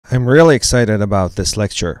I'm really excited about this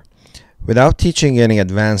lecture. Without teaching any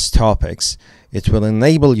advanced topics, it will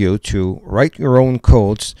enable you to write your own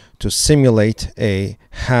codes to simulate a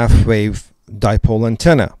half-wave dipole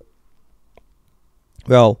antenna.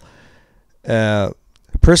 Well,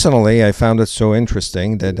 personally, I found it so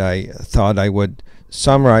interesting that I thought I would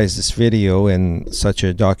summarize this video in such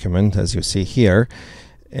a document as you see here,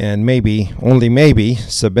 and maybe, only maybe,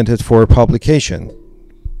 submit it for publication.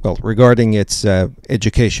 Well, regarding its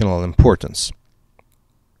educational importance.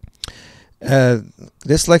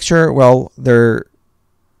 This lecture, well, there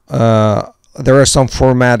are some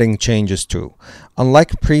formatting changes too.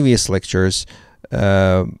 Unlike previous lectures,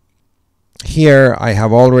 here I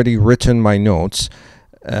have already written my notes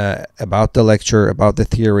about the lecture, about the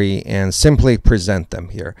theory, and simply present them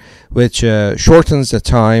here, which shortens the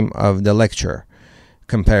time of the lecture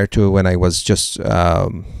compared to when I was just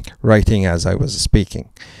writing as I was speaking.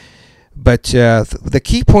 But the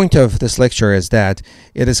key point of this lecture is that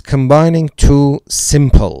it is combining two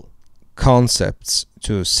simple concepts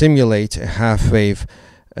to simulate a half-wave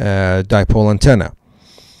dipole antenna.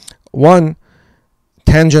 One,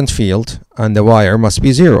 tangent field on the wire must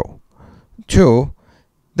be zero. Two,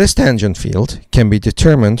 this tangent field can be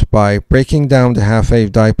determined by breaking down the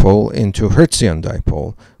half-wave dipole into Hertzian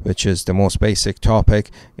dipole, which is the most basic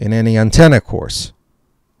topic in any antenna course.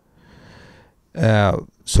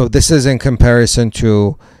 So this is in comparison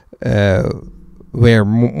to where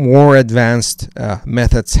more advanced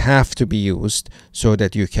methods have to be used so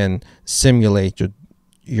that you can simulate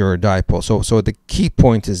your dipole. So the key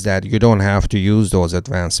point is that you don't have to use those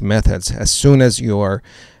advanced methods. As soon as you are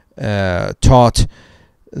taught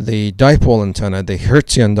the dipole antenna, the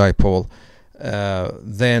Hertzian dipole,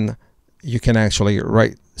 then you can actually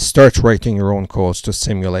start writing your own codes to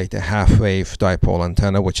simulate a half-wave dipole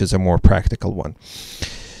antenna, which is a more practical one.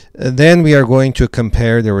 Then we are going to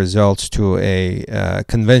compare the results to a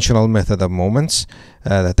conventional method of moments,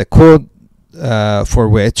 that the code for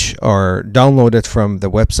which are downloaded from the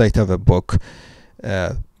website of a book.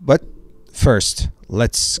 But first,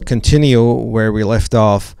 let's continue where we left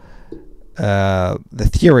off the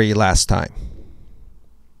theory last time.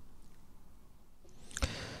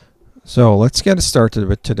 So let's get started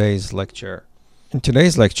with today's lecture. In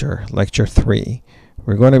today's lecture, lecture 3,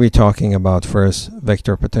 we're going to be talking about first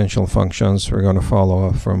vector potential functions. We're going to follow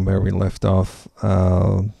up from where we left off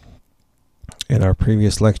in our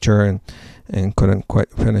previous lecture and couldn't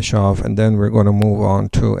quite finish off. And then we're going to move on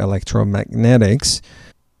to electromagnetics,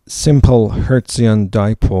 simple Hertzian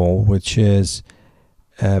dipole, which is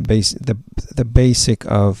the basic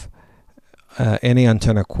of any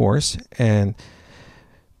antenna course. And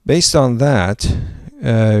based on that,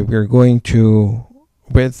 we're going to,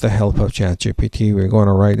 with the help of ChatGPT, we're going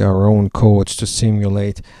to write our own codes to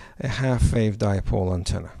simulate a half-wave dipole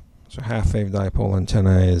antenna. So half-wave dipole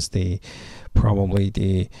antenna is probably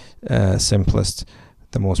the simplest,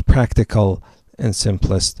 the most practical and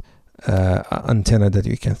simplest antenna that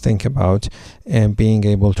you can think about. And being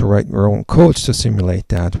able to write your own codes to simulate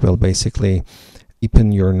that will basically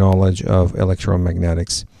deepen your knowledge of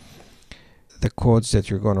electromagnetics. The codes that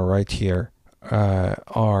you're going to write here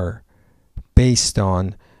are based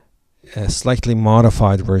on a slightly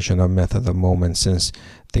modified version of method of moment, since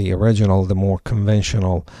the original, the more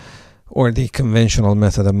conventional, or the conventional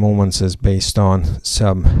method of moments is based on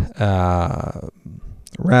some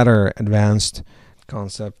rather advanced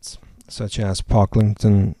concepts such as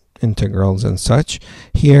Pocklington integrals and such.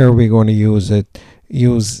 Here we're going to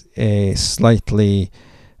use a slightly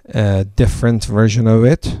different version of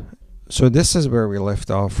it. So this is where we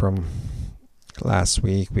left off from last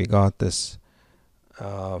week. We got this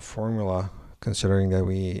formula, considering that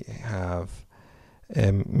we have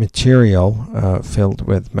a material filled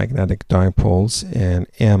with magnetic dipoles, and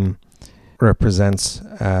M represents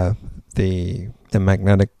the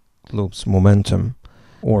magnetic loop's momentum,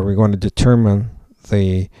 or we're going to determine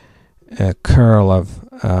the curl of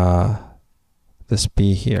this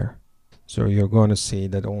B here. So you're going to see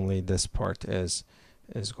that only this part is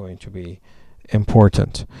going to be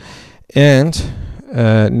important. And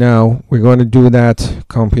now we're going to do that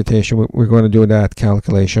computation, we're going to do that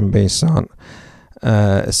calculation based on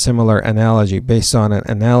a similar analogy, based on an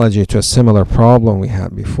analogy to a similar problem we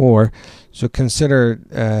had before. So consider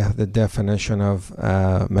the definition of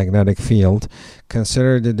magnetic field,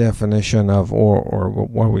 consider the definition of, or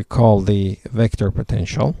what we call the vector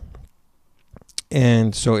potential.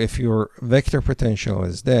 And so if your vector potential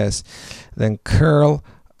is this, then curl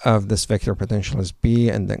of this vector potential is B,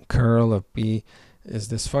 and then curl of B is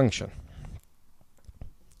this function.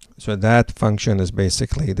 So that function is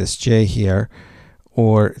basically this J here,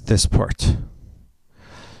 or this part.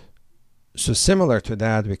 So similar to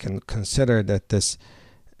that, we can consider that this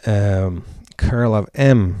curl of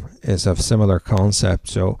M is of similar concept.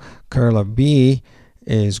 So curl of B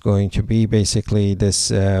is going to be basically this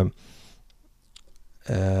the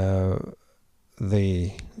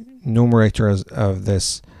numerator of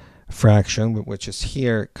this fraction, which is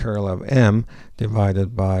here curl of M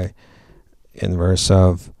divided by inverse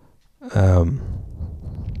of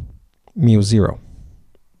mu 0.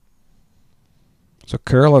 So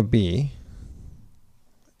curl of B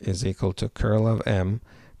is equal to curl of M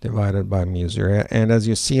divided by mu 0. And as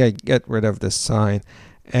you see, I get rid of the sign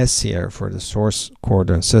S here for the source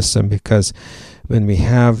coordinate system, because when we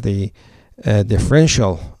have the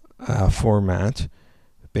differential format,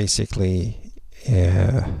 basically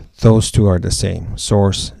those two are the same.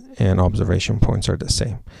 Source and observation points are the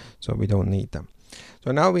same, so we don't need them.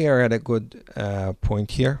 So now we are at a good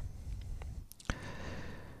point here.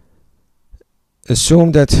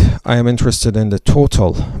 Assume that I am interested in the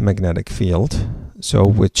total magnetic field, so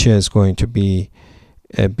which is going to be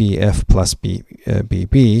BF plus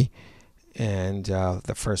BB, and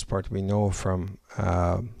the first part we know from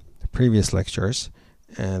the previous lectures,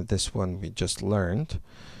 and this one we just learned.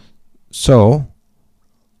 So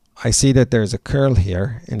I see that there's a curl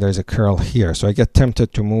here and there's a curl here, so I get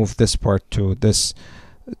tempted to move this part to this,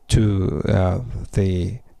 to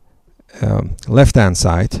the left hand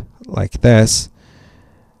side like this,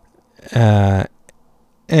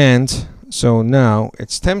 and so now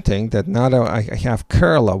it's tempting that now that I have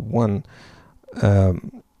curl of one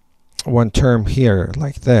term here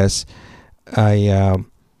like this, I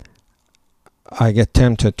get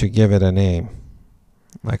tempted to give it a name.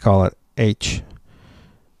 I call it H,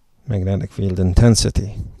 magnetic field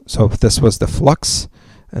intensity. So if this was the flux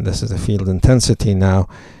and this is the field intensity now,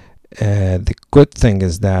 the good thing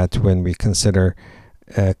is that when we consider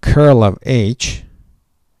curl of H,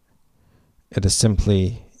 it is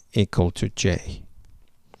simply equal to J.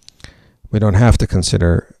 We don't have to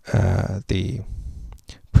consider the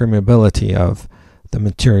permeability of the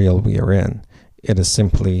material we are in. It is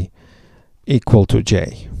simply equal to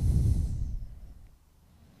J.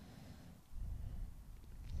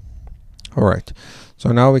 All right,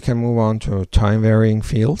 so now we can move on to time varying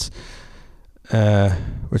fields,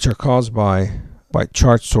 which are caused by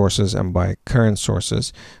charge sources and by current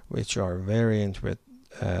sources, which are varying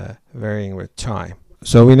with time.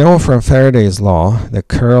 So we know from Faraday's law the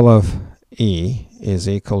curl of E is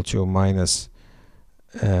equal to minus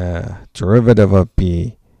derivative of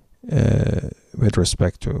B with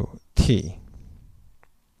respect to T.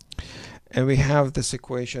 And we have this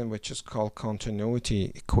equation which is called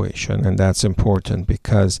continuity equation, and that's important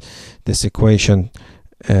because this equation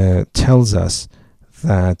tells us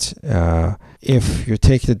that if you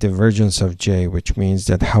take the divergence of J, which means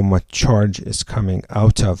that how much charge is coming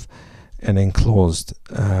out of an enclosed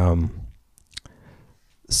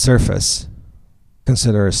surface,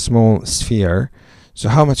 consider a small sphere, so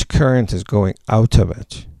how much current is going out of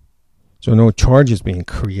it? So no charge is being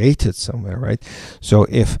created somewhere, right? So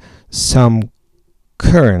if some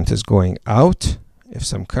current is going out,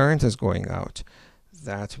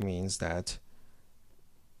 that means that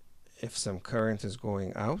if some current is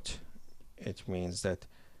going out, it means that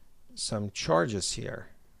some charges here,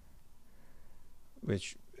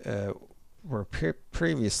 which were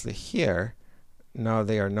previously here, now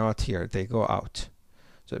they are not here, they go out.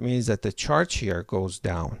 So it means that the charge here goes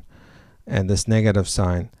down, and this negative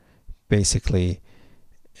sign basically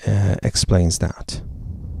explains that.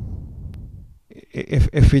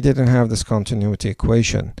 If we didn't have this continuity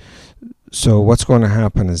equation, so what's going to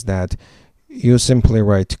happen is that you simply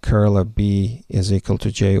write curl of B is equal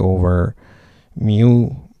to J over mu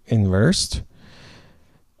inversed.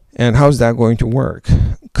 And how's that going to work?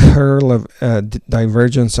 Curl of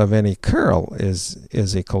divergence of any curl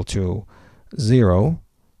is equal to 0.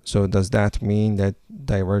 So does that mean that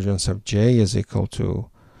divergence of J is equal to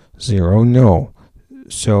 0? No.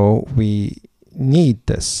 So we need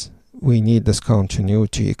this. We need this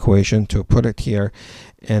continuity equation to put it here.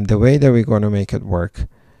 And the way that we're going to make it work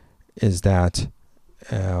is that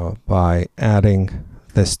by adding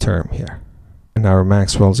this term here. In our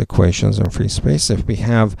Maxwell's equations in free space, if we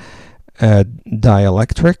have a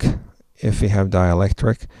dielectric,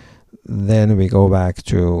 then we go back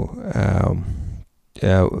to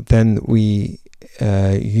then we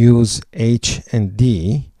use H and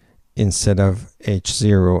D instead of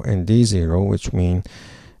H0 and D0, which mean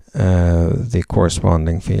the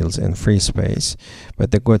corresponding fields in free space.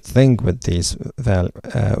 But the good thing with these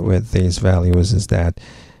values is that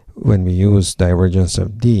when we use divergence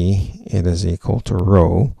of D, it is equal to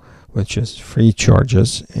rho, which is free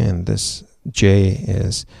charges, and this J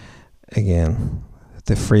is again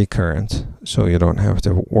the free current, so you don't have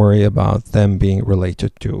to worry about them being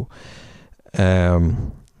related to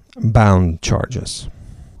bound charges.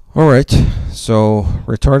 Alright, so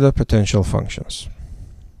retarded potential functions.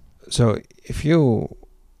 So if you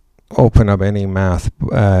open up any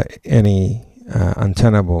any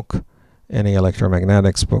antenna book, any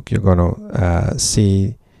electromagnetics book, you're going to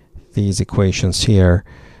see these equations here,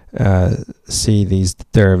 see these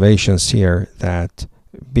derivations here, that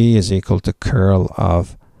B is equal to curl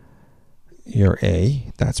of your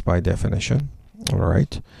A. That's by definition. All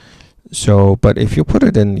right. So, but if you put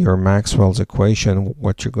it in your Maxwell's equation,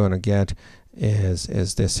 what you're going to get is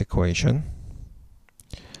this equation.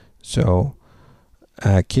 So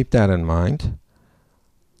keep that in mind.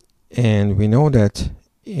 And we know that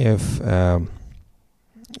if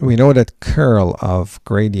we know that curl of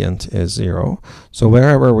gradient is 0. So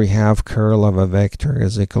wherever we have curl of a vector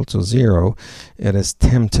is equal to 0, it's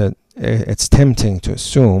tempting to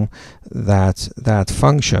assume that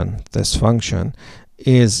this function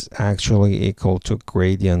is actually equal to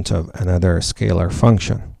gradient of another scalar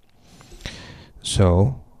function.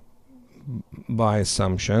 So by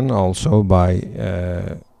assumption, also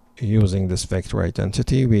by using this vector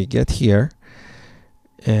identity, we get here.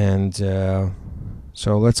 And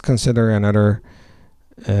so let's consider another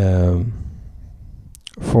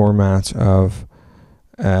format of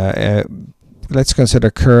let's consider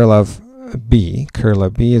curl of B. Curl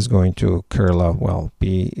of B is going to curl of, well,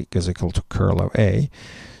 B is equal to curl of A.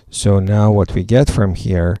 So now what we get from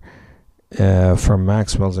here, from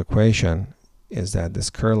Maxwell's equation, is that this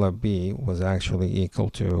curl of B was actually equal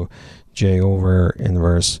to J over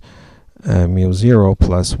inverse mu 0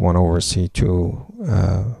 plus 1 over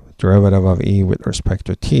C2 derivative of E with respect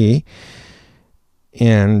to T.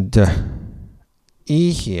 And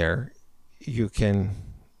E here, you can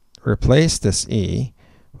replace this E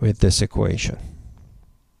with this equation,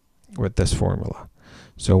 with this formula.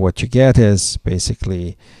 So what you get is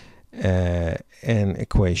basically an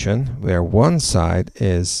equation where one side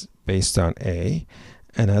is based on A,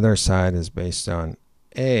 another side is based on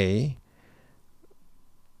A,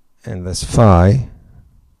 and this phi,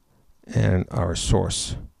 and our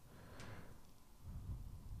source,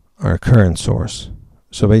 our current source.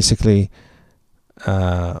 So basically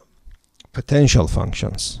potential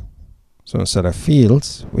functions. So instead of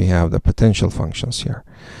fields, we have the potential functions here.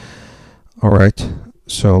 All right,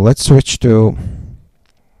 so let's switch to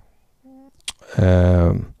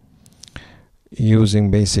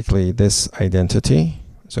using basically this identity.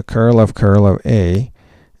 So curl of A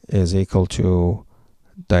is equal to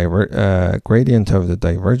gradient of the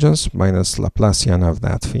divergence minus Laplacian of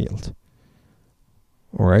that field.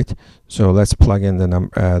 All right, so let's plug in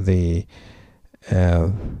the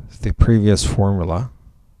previous formula.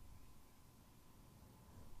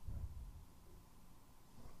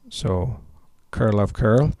 So curl of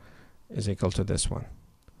curl is equal to this one.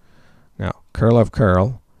 Now curl of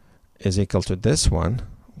curl is equal to this one.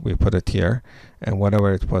 We put it here, and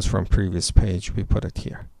whatever it was from previous page, we put it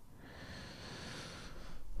here.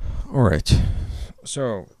 All right,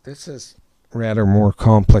 so this is rather more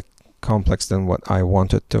complex than what I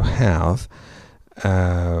wanted to have,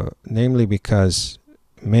 namely because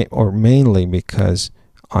mainly because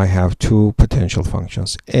I have two potential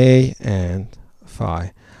functions, A and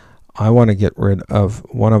phi. I want to get rid of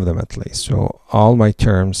one of them at least. So all my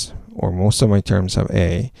terms, or most of my terms, have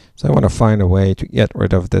A. So I want to find a way to get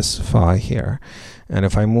rid of this phi here. And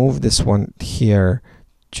if I move this one here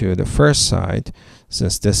to the first side,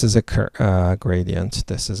 since this is a gradient,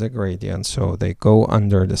 this is a gradient, so they go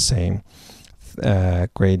under the same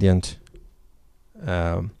gradient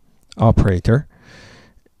operator.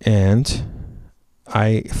 And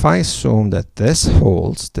if I assume that this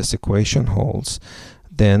holds, this equation holds,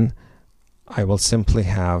 then I will simply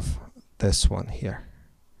have this one here.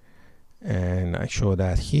 And I show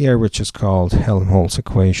that here, which is called Helmholtz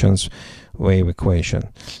equations, wave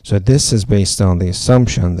equation. So this is based on the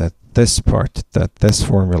assumption that this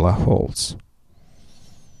formula holds.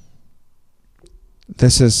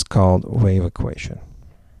 This is called wave equation.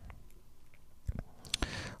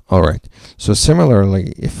 All right. So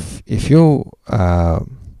similarly, if you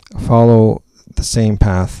follow the same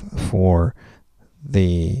path for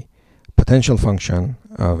the potential function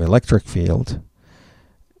of electric field,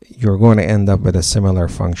 you're going to end up with a similar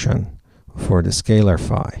function for the scalar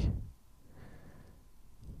phi.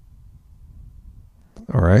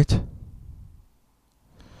 All right.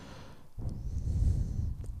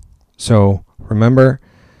 So remember,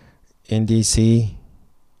 in DC,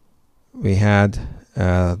 we had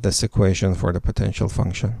this equation for the potential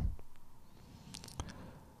function.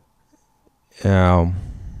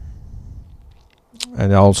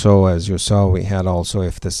 And also, as you saw, we had also,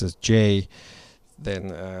 if this is J,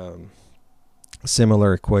 then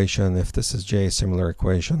similar equation. If this is J, similar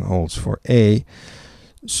equation holds for A.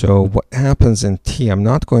 So what happens in T, I'm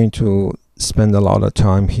not going to spend a lot of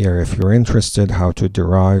time here. If you're interested how to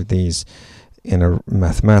derive these in a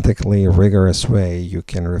mathematically rigorous way, you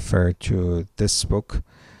can refer to this book,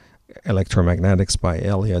 Electromagnetics by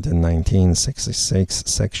Elliott in 1966,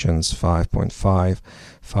 sections 5.5,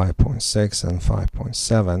 5.6, and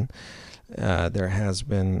 5.7. There has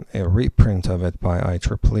been a reprint of it by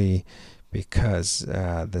IEEE because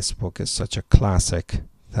this book is such a classic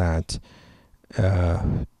that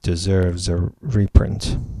deserves a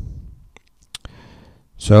reprint.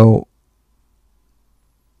 So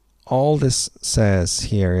all this says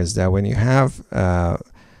here is that when you have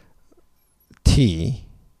T,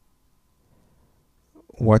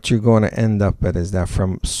 what you're going to end up with is that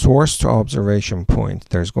from source to observation point,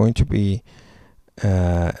 there's going to be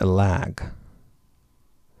a lag.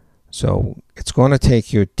 So it's going to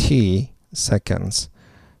take you T seconds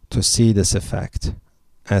to see this effect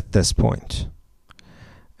at this point.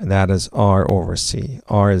 And that is R over C.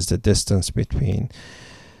 R is the distance between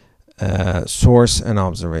source and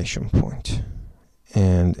observation point.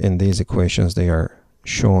 And in these equations, they are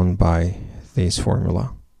shown by these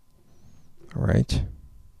formula. All right.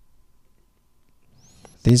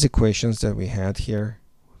 These equations that we had here,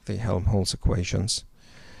 the Helmholtz equations,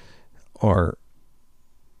 are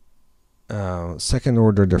second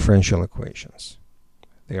order differential equations.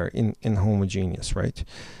 They are inhomogeneous, right?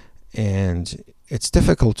 And it's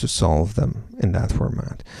difficult to solve them in that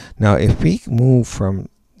format. Now, if we move from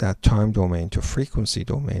that time domain to frequency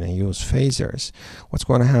domain and use phasors, what's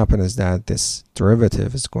going to happen is that this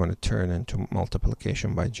derivative is going to turn into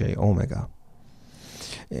multiplication by j omega.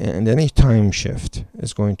 And any time shift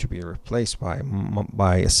is going to be replaced by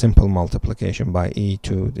a simple multiplication by e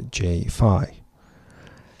to the j phi.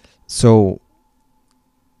 So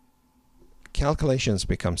calculations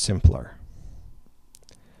become simpler.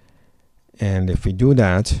 And if we do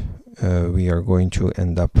that, we are going to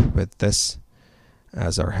end up with this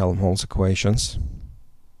as our Helmholtz equations.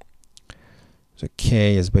 So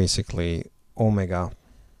K is basically omega.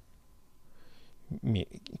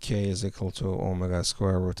 K is equal to omega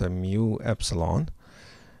square root of mu epsilon.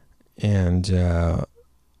 And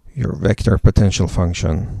your vector potential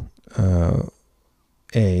function,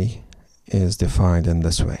 A, is defined in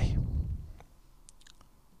this way.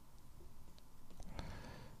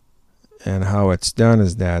 And how it's done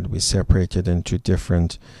is that we separate it into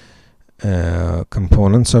different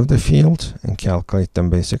components of the field and calculate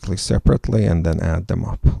them basically separately and then add them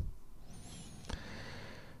up.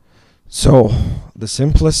 So the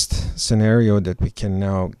simplest scenario that we can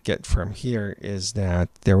now get from here is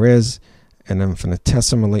that there is an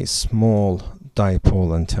infinitesimally small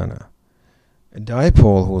dipole antenna. A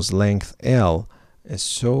dipole whose length L is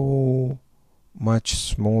so much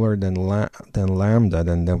smaller than lambda,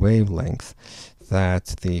 than the wavelength, that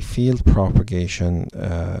the field propagation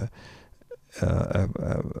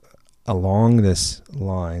along this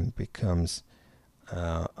line becomes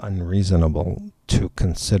unreasonable to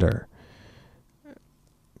consider.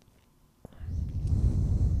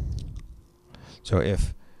 So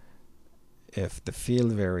if the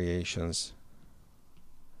field variations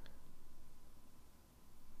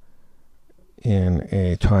in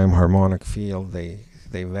a time harmonic field, they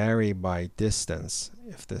vary by distance,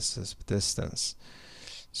 if this is distance.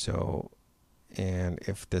 So, and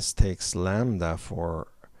if this takes lambda for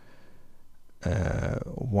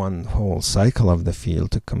one whole cycle of the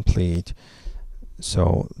field to complete,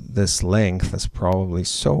 so this length is probably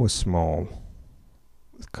so small,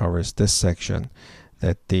 it covers this section,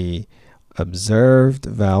 that the observed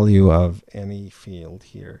value of any field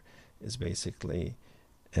here is basically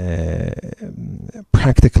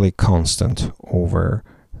practically constant over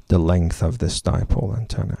the length of this dipole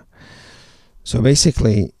antenna. So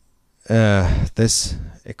basically this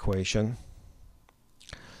equation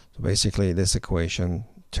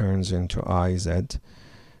turns into Iz,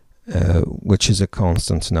 which is a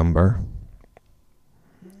constant number.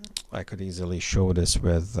 I could easily show this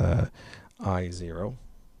with I0.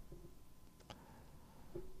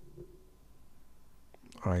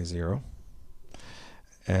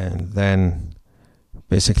 And then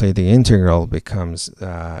basically the integral becomes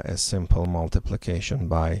a simple multiplication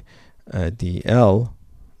by dl,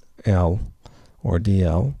 L, or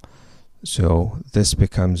dl. So this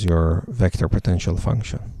becomes your vector potential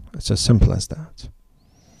function. It's as simple as that.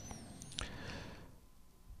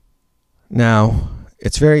 Now,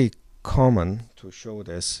 it's very common to show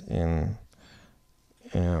this in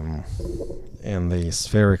the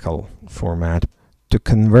spherical format. to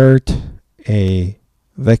convert a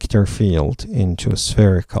vector field into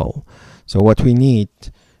spherical. So what we need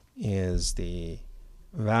is the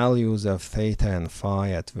values of theta and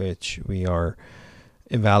phi at which we are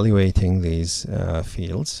evaluating these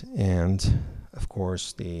fields, and of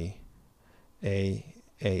course the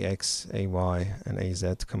ax, ay, and az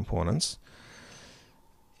components,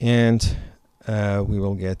 and we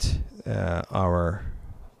will get our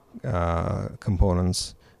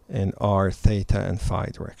components in r, theta, and phi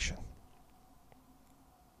direction.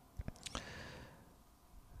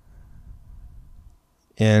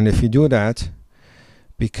 And if you do that,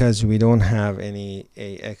 because we don't have any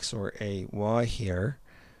ax or ay here,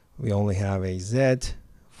 we only have a z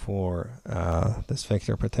for this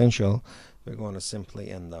vector potential, we're going to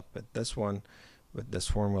simply end up with this one, with this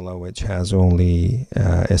formula, which has only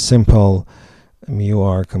a simple mu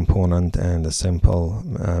r component and a simple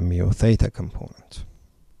mu theta component.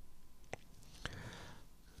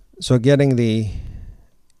 So getting the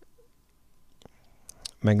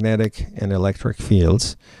magnetic and electric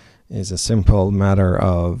fields is a simple matter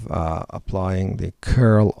of applying the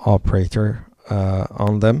curl operator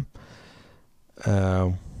on them.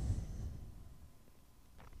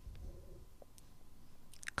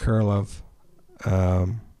 Curl of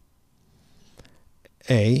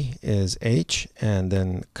A is H, and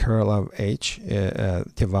then curl of H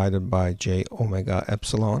divided by j omega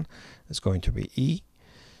epsilon is going to be E.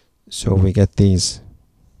 So we get these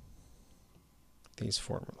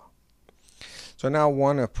formula. So now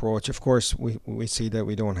one approach, of course, we see that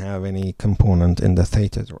we don't have any component in the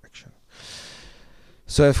theta direction.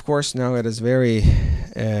 So of course now it is very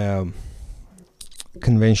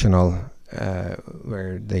conventional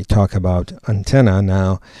where they talk about antenna.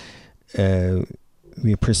 Now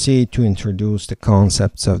we proceed to introduce the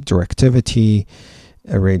concepts of directivity,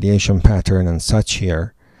 a radiation pattern, and such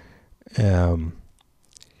here. So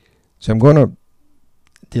I'm going to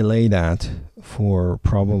delay that for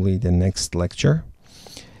probably the next lecture.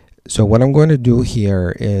 So what I'm going to do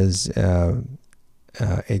here is a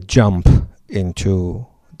jump into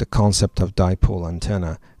the concept of dipole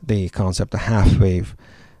antenna, the concept of half-wave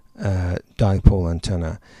dipole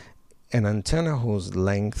antenna. An antenna whose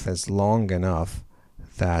length is long enough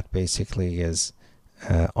that basically is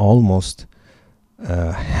almost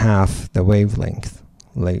half the wavelength.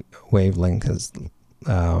 Wavelength is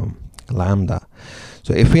lambda.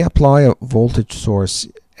 So if we apply a voltage source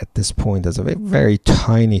at this point, as a very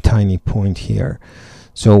tiny point here,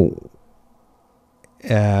 so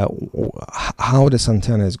how this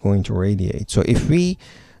antenna is going to radiate. So if we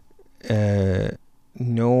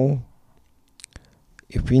know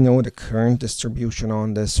the current distribution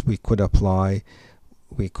on this, we could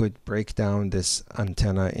break down this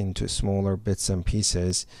antenna into smaller bits and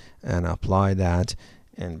pieces and apply that,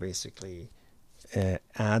 and basically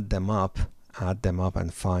add them up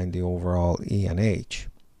and find the overall E and H.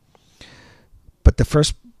 But the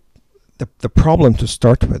problem to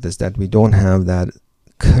start with is that we don't have that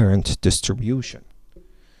current distribution.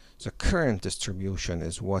 So current distribution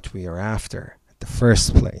is what we are after at the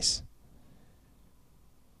first place.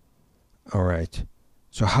 All right,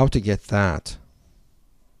 so how to get that?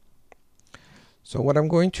 So what I'm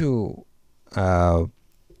going to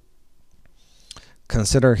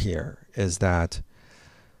consider here is that,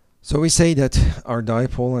 so we say that our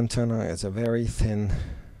dipole antenna is a very thin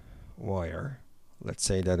wire. Let's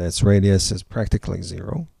say that its radius is practically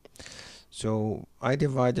 0. So I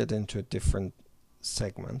divide it into different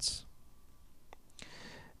segments,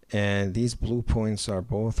 and these blue points are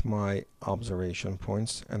both my observation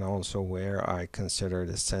points and also where I consider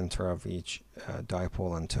the center of each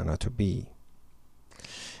dipole antenna to be.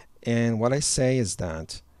 And what I say is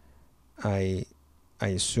that I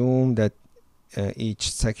assume that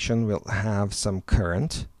each section will have some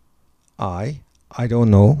current I don't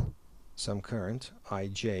know, some current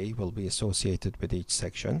Ij will be associated with each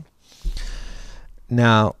section.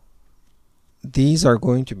 Now these are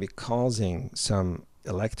going to be causing some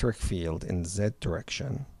electric field in Z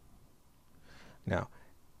direction. Now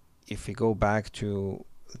if we go back to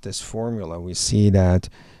this formula, we see that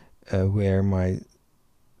where my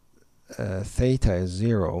theta is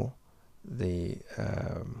 0, the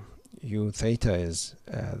u theta is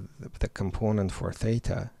the component for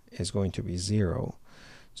theta is going to be 0.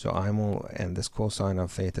 So and this cosine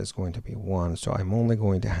of theta is going to be 1. So I'm only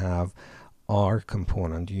going to have r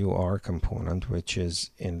component, ur component, which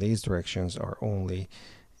is in these directions are only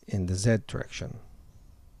in the Z direction.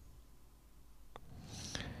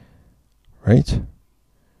 Right?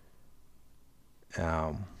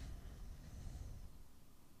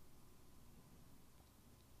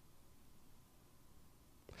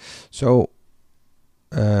 So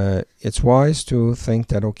it's wise to think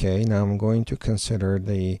that, okay, now I'm going to consider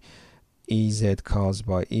the EZ caused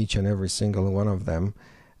by each and every single one of them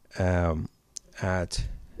at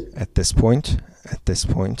this point, at this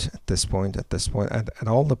point, at this point, at this point, at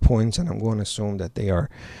all the points, and I'm going to assume that they are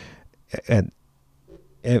at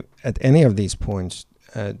any of these points,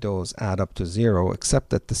 those add up to 0,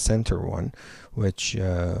 except at the center one, which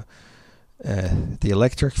the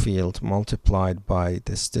electric field multiplied by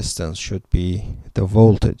this distance should be the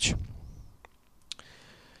voltage.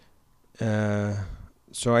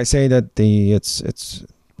 So I say that it's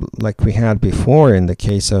like we had before in the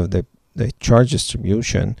case of the charge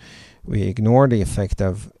distribution. We ignore the effect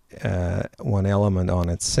of one element on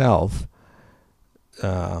itself,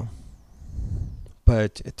 but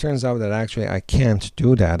it turns out that actually I can't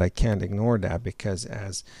do that. I can't ignore that, because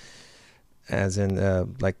as in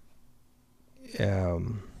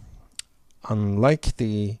unlike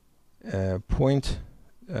the point,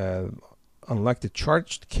 unlike the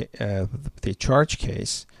charge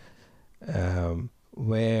case,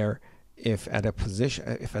 where if at the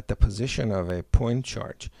position of a point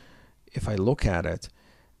charge, if I look at it,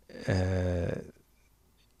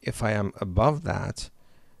 if I am above that,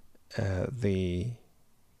 the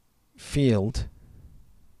field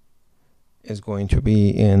is going to be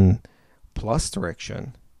in plus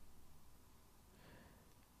direction,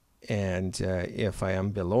 and if I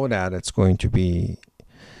am below that, it's going to be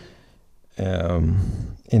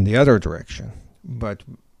in the other direction. But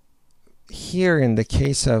here in the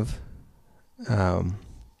case of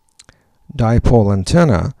dipole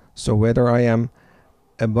antenna, so whether I am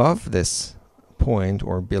above this point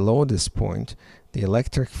or below this point, the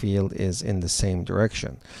electric field is in the same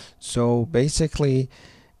direction. So basically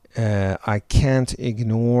I can't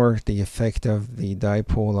ignore the effect of the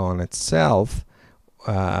dipole on itself,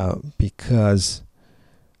 because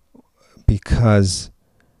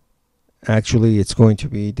actually it's going to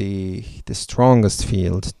be the strongest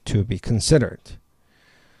field to be considered.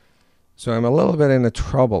 So I'm a little bit in a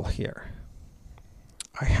trouble here.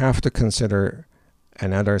 I have to consider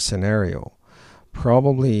another scenario.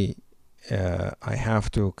 Probably I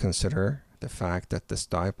have to consider the fact that this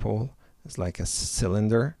dipole is like a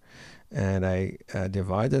cylinder, and I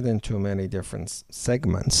divide it into many different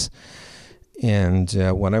segments. And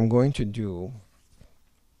what I'm going to do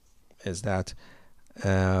is that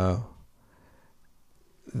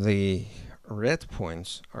the red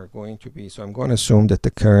points are going to be, so I'm going to assume that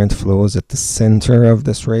the current flows at the center of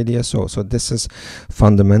this radius. So this is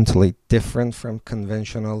fundamentally different from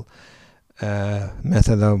conventional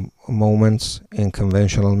method of moments. In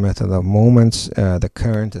conventional method of moments, the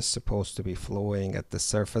current is supposed to be flowing at the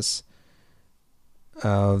surface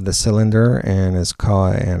of the cylinder, and its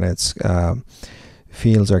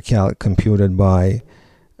fields are computed by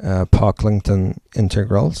Pocklington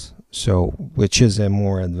integrals, so which is a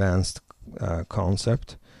more advanced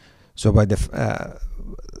concept. So by the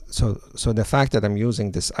so the fact that I'm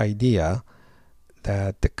using this idea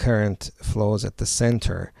that the current flows at the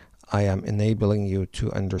center, I am enabling you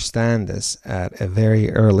to understand this at a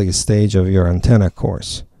very early stage of your antenna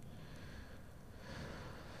course.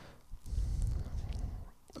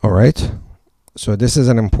 All right, so this is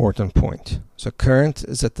an important point. So current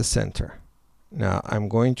is at the center. Now I'm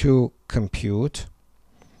going to compute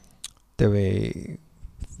the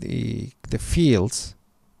fields.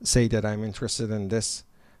 Say that I'm interested in this,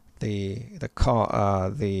 the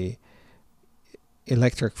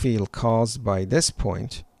electric field caused by this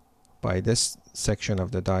point, by this section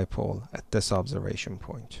of the dipole at this observation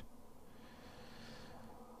point.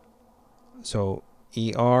 So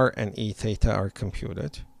ER and E theta are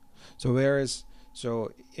computed. So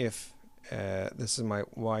if this is my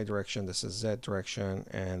Y direction, this is Z direction,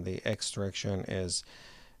 and the X direction is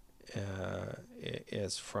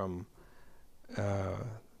from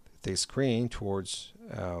the screen towards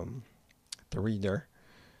the reader.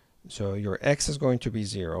 So your X is going to be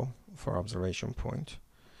 0 for observation point.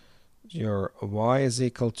 Your Y is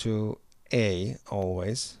equal to A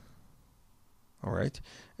always. All right,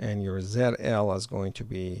 and your ZL is going to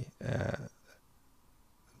be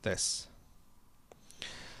this.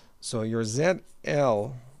 So your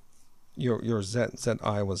ZL, your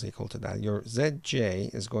ZI was equal to that. Your ZJ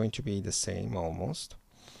is going to be the same almost.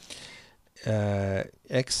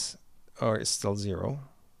 X is still 0,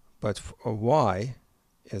 but Y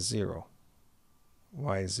is 0.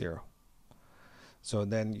 Y is 0. So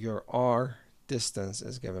then your R distance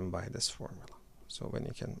is given by this formula. So when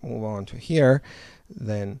you can move on to here,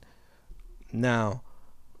 then now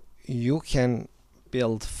you can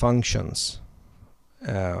build functions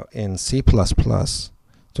in C++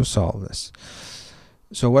 to solve this.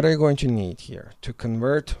 So what are you going to need here? To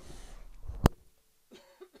convert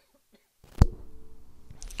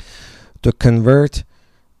to convert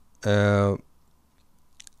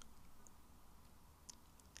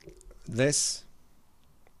this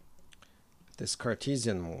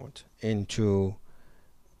Cartesian mode into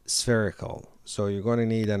spherical. So you're going to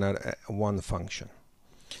need another one function.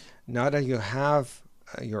 Now that you have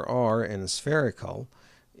your R in spherical,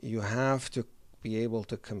 you have to be able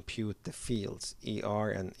to compute the fields ER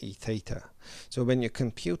and E theta. So when you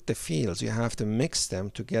compute the fields, you have to mix them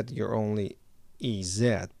to get your only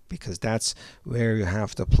EZ, because that's where you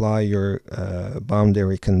have to apply your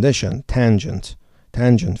boundary condition, tangent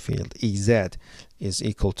field. EZ is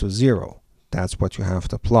equal to 0. That's what you have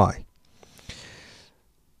to apply.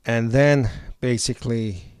 And then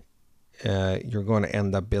basically you're going to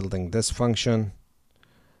end up building this function,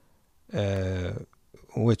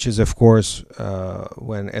 which is of course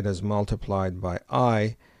when it is multiplied by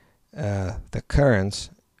I, the current,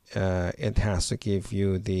 it has to give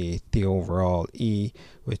you the overall E,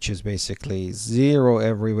 which is basically 0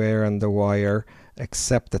 everywhere on the wire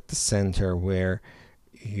except at the center where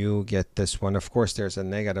you get this one. Of course there's a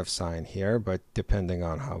negative sign here, but depending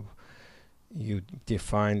on how you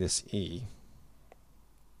define this E.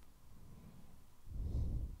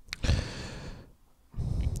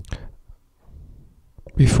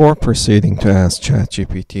 Before proceeding to ask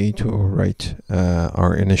ChatGPT to write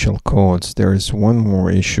our initial codes, there is one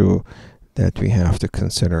more issue that we have to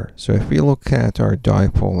consider. So if we look at our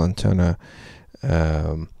dipole antenna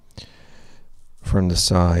from the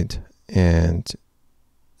side, and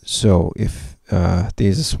so if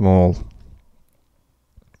these small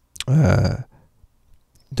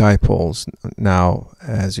dipoles, now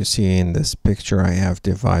as you see in this picture, I have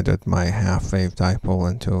divided my half-wave dipole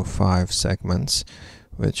into 5 segments,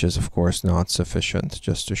 which is of course not sufficient,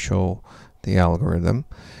 just to show the algorithm.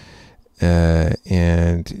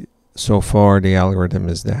 And so far the algorithm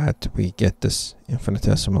is that we get this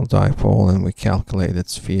infinitesimal dipole and we calculate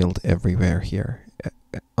its field everywhere here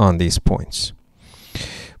on these points.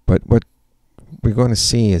 But what we're going to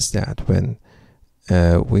see is that when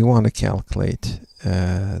we want to calculate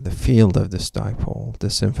the field of this dipole,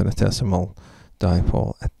 this infinitesimal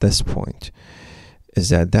dipole at this point, is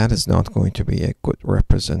that is not going to be a good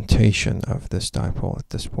representation of this dipole at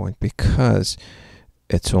this point, because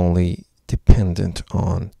it's only dependent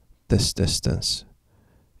on this distance.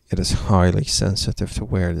 It is highly sensitive to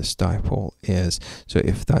where this dipole is. So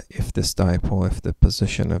if the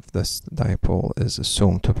position of this dipole is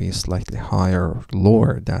assumed to be slightly higher or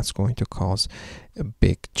lower, that's going to cause a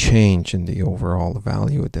big change in the overall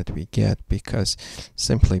value that we get,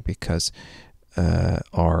 simply because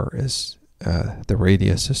R is the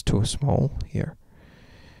radius is too small here,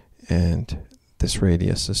 and this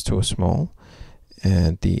radius is too small,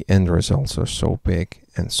 and the end results are so big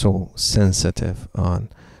and so sensitive on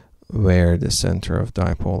where the center of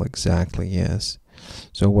dipole exactly is.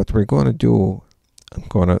 So what we're going to do, I'm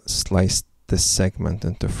going to slice this segment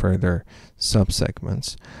into further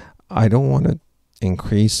subsegments. I don't want to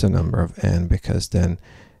increase the number of n, because then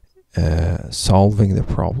solving the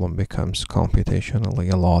problem becomes computationally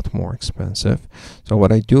a lot more expensive. So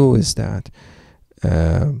what I do is that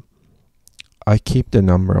I keep the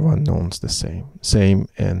number of unknowns the same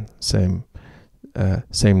n, same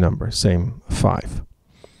number, same 5.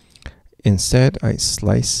 Instead, I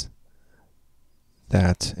slice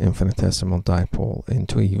that infinitesimal dipole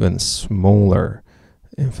into even smaller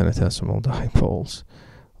infinitesimal dipoles,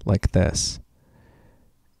 like this,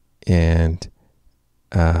 and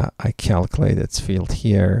I calculate its field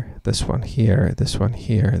here, this one here, this one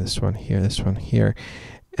here, this one here, this one here,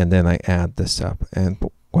 and then I add this up. And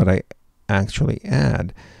what I actually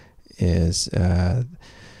add is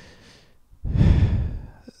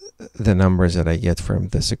the numbers that I get from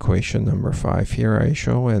this equation number 5 here I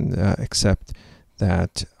show, and except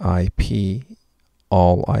that IP,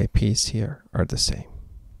 all IPs here are the same.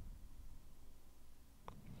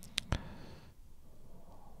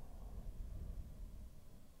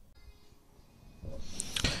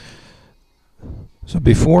 So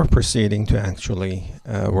before proceeding to actually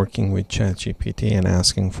working with ChatGPT and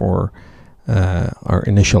asking for our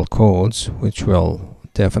initial codes, which will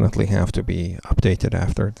definitely have to be updated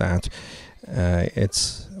after that,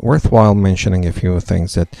 it's worthwhile mentioning a few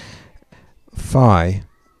things. That phi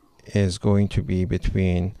is going to be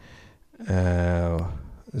between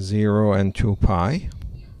 0 and 2 pi,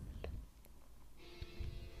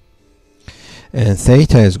 and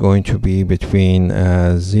theta is going to be between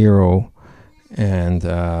 0 and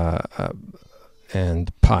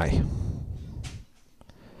pi.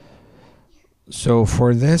 So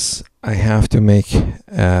for this, I have to make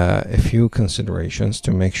a few considerations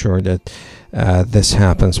to make sure that this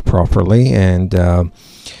happens properly. And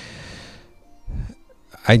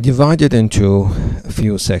I divided into a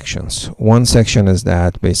few sections. One section is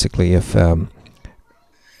that basically if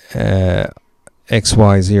x,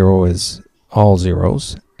 y, 0 is all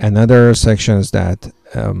zeros. Another section is that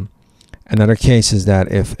another case is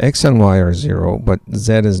that if x and y are 0 but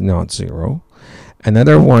z is not 0.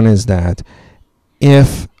 Another one is that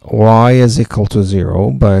if y is equal to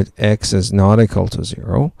 0 but x is not equal to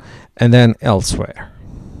 0, and then elsewhere.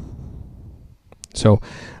 So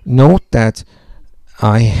note that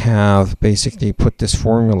I have basically put this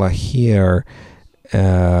formula here.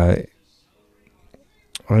 I'm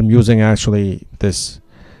using actually this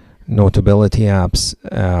Notability app's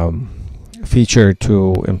feature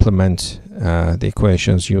to implement the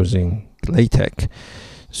equations using LaTeX.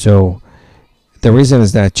 So the reason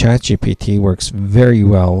is that ChatGPT works very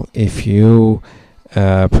well if you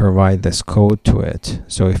provide this code to it.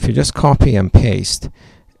 So if you just copy and paste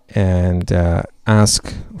and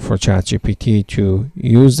ask for ChatGPT to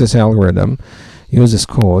use this algorithm, use this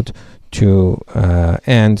code to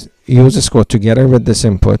and use this code together with this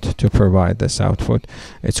input to provide this output,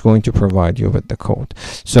 it's going to provide you with the code.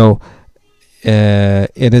 So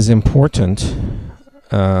it is important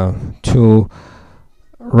to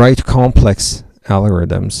write complex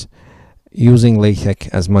algorithms using LaTeX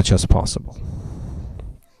as much as possible.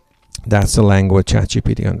 That's the language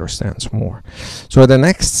ChatGPT understands more. So the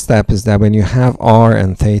next step is that when you have R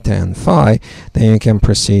and theta and phi, then you can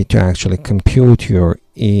proceed to actually compute your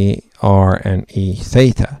E R and E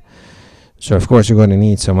theta. So of course you're going to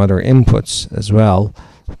need some other inputs as well,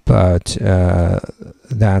 but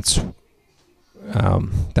that's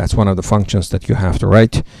one of the functions that you have to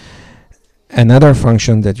write. Another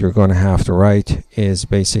function that you're going to have to write is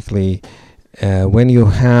basically when you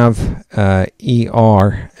have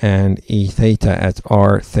ER and E theta at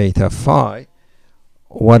R theta phi,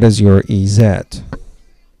 what is your EZ?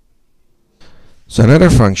 So another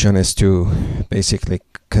function is to basically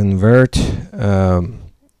convert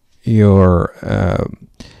your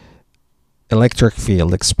electric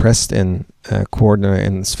field expressed in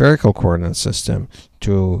spherical coordinate system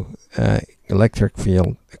to electric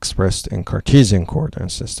field expressed in Cartesian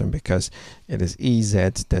coordinate system, because it is Ez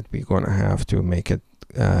that we're going to have to make it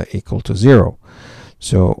equal to 0.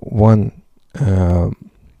 So one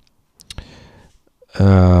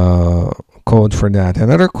code for that.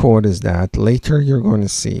 Another code is that later you're going to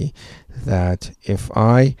see that if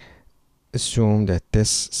I assume that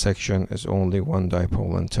this section is only one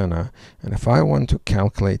dipole antenna, and if I want to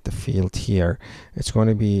calculate the field here, it's going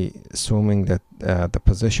to be assuming that the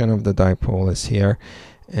position of the dipole is here,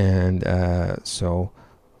 and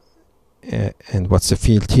and what's the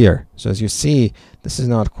field here. So as you see, this is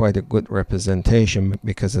not quite a good representation,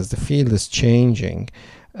 because as the field is changing,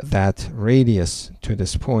 that radius to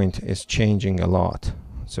this point is changing a lot.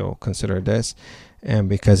 So consider this, and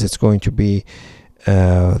because it's going to be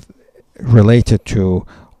related to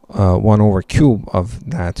 1 over cube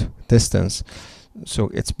of that distance, so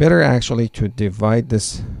it's better actually to divide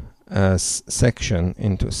this section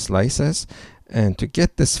into slices and to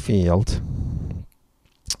get this field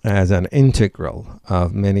as an integral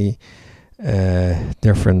of many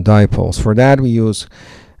different dipoles. For that we use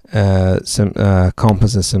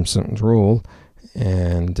Composite-Simpson rule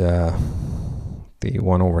and the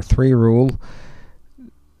 1 over 3 rule.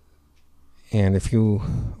 And if you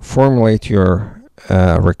formulate your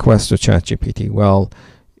request to ChatGPT well,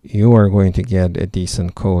 you are going to get a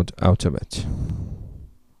decent code out of it.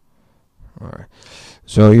 All right.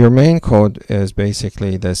 So your main code is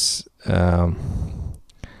basically this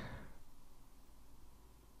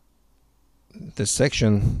this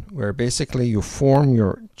section where basically you form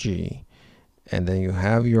your G, and then you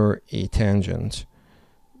have your E tangent.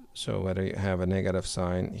 So whether you have a negative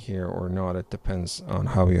sign here or not, it depends on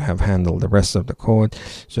how you have handled the rest of the code.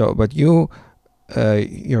 So, but you're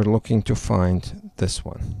looking to find this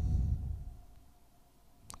one,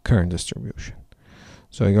 current distribution.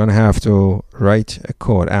 So you're going to have to write a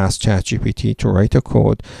code, ask ChatGPT to write a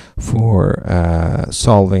code for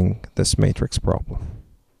solving this matrix problem.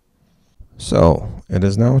 So it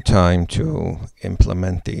is now time to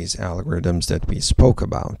implement these algorithms that we spoke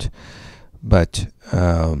about. But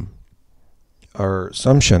our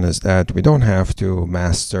assumption is that we don't have to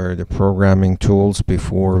master the programming tools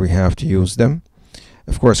before we have to use them.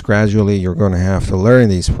 Of course, gradually you're going to have to learn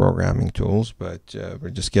these programming tools, but we're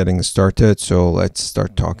just getting started. So let's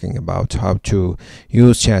start talking about how to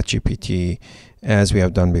use ChatGPT as we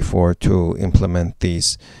have done before to implement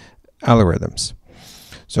these algorithms.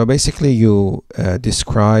 So basically you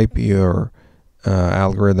describe your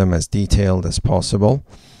algorithm as detailed as possible.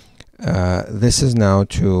 This is now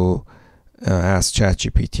to ask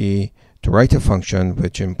ChatGPT write a function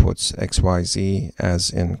which inputs x, y, z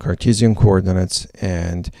as in Cartesian coordinates,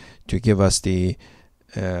 and to give us the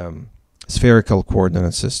spherical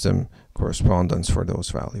coordinate system correspondence for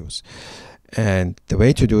those values. And the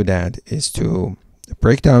way to do that is to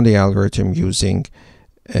break down the algorithm using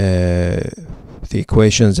the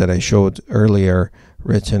equations that I showed earlier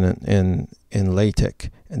written in LaTeX.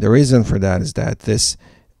 And the reason for that is that this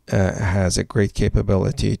has a great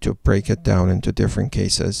capability to break it down into different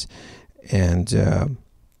cases, and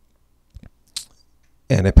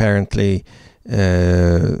apparently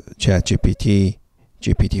ChatGPT,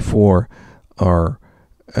 GPT-4 are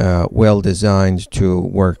well designed to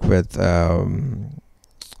work with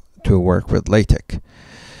LaTeX.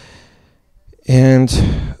 And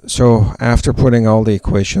so after putting all the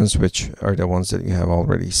equations, which are the ones that you have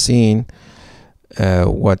already seen,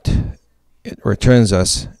 what it returns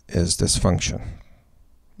us is this function.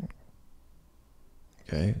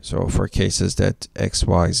 Okay, so for cases that x,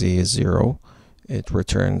 y, z is 0, it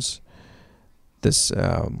returns this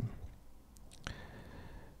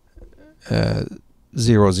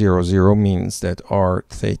 0, 0, 0 means that r,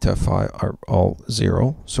 theta, phi are all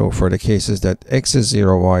 0. So for the cases that x is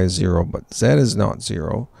 0, y is 0, but z is not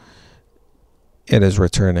 0, it is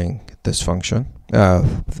returning this function,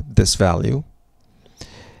 this value.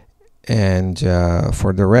 And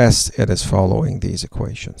for the rest, it is following these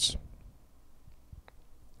equations.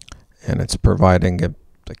 And it's providing a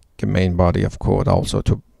main body of code also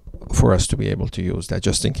for us to be able to use that,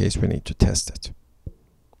 just in case we need to test it.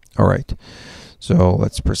 All right, so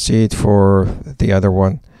let's proceed for the other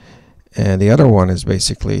one. And the other one is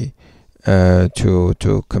basically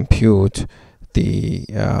to compute the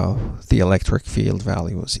electric field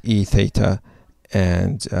values, E theta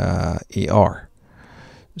and ER.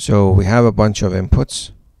 So we have a bunch of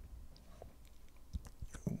inputs,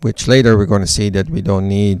 which later we're going to see that we don't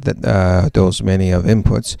need those many of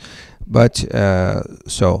inputs. But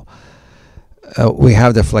we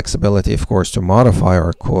have the flexibility, of course, to modify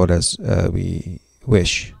our code as we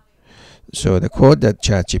wish. So the code that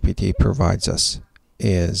ChatGPT provides us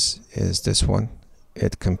is this one.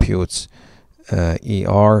 It computes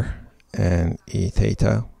ER and E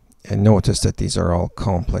theta, and notice that these are all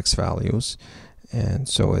complex values, and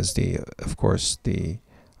so is of course the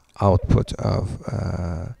output of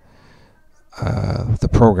the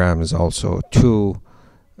program is also two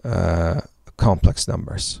complex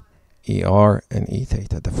numbers, ER and E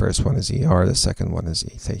theta. The first one is ER, the second one is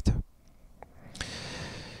E theta.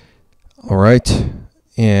 All right,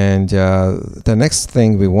 and the next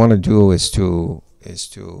thing we want to do is to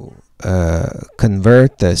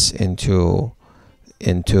convert this into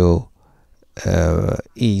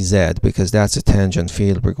EZ, because that's a tangent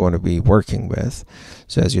field we're going to be working with.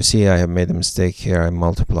 So as you see, I have made a mistake here. I'm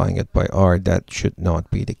multiplying it by R. That should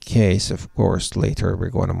not be the case. Of course, later we're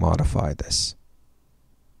going to modify this.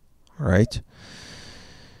 All right.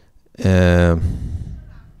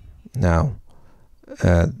 Now,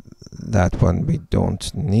 that one we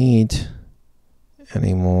don't need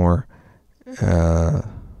anymore. All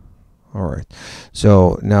right.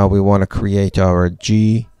 So now we want to create our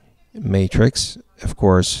G matrix. Of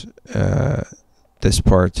course, this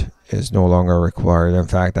part is no longer required. In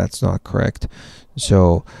fact, that's not correct.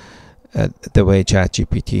 So the way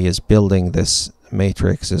ChatGPT is building this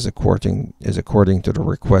matrix is according to the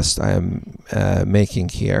request I am making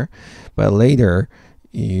here. But later,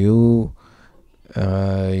 you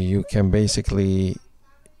can basically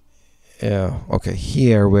okay,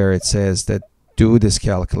 here where it says that do this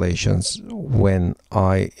calculations when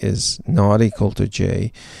I is not equal to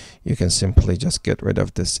j, you can simply just get rid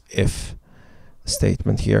of this if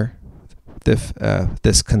statement here.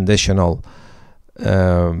 This conditional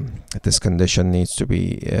this condition needs to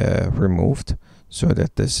be removed so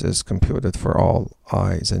that this is computed for all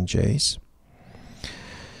i's and j's.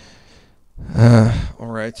 All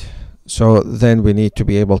right, so then we need to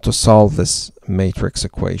be able to solve this matrix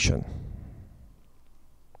equation.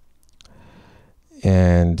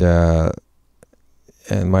 And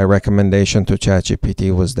my recommendation to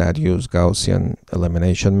ChatGPT was that use Gaussian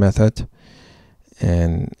elimination method,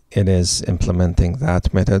 and it is implementing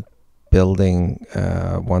that method, building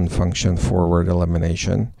one function forward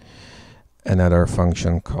elimination, another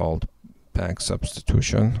function called back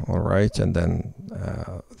substitution, all right, and then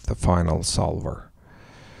the final solver.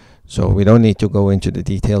 So we don't need to go into the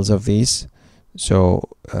details of these. So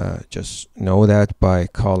just know that by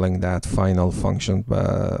calling that final function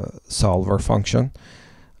solver function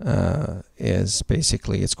is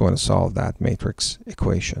basically it's going to solve that matrix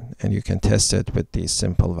equation, and you can test it with these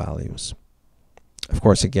simple values. Of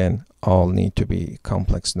course, again, all need to be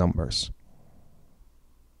complex numbers.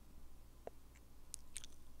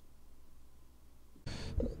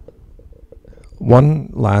 One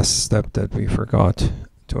last step that we forgot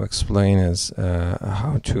to explain is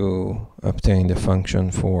how to obtain the function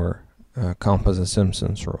for composite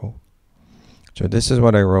Simpson's rule. So this is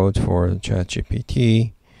what I wrote for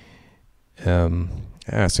ChatGPT,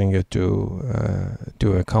 asking it to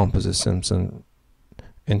do a composite Simpson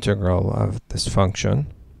integral of this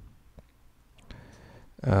function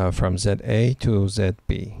from ZA to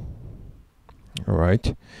ZB. All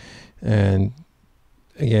right, and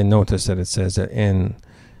again, notice that it says that n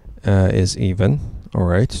is even. All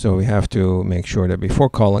right, so we have to make sure that before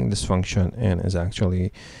calling this function, n is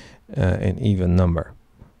actually an even number.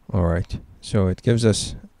 All right, so it gives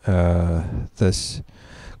us this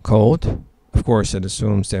code. Of course, it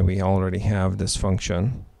assumes that we already have this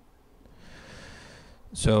function.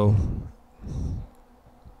 So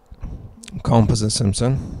composite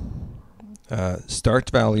Simpson, start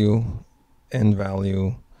value, end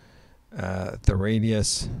value, the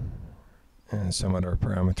radius, and some other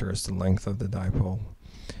parameters, the length of the dipole.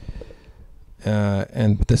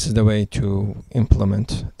 And this is the way to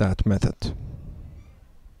implement that method.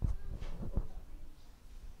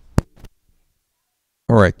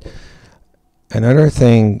 All right. Another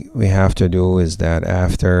thing we have to do is that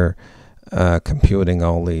after computing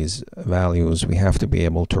all these values, we have to be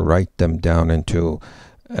able to write them down into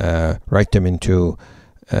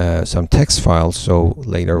some text files, so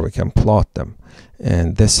later we can plot them.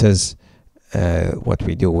 And this is what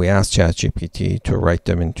we do. We ask ChatGPT to write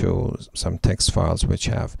them into some text files which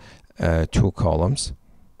have two columns.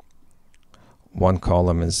 One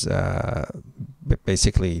column is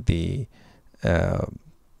basically the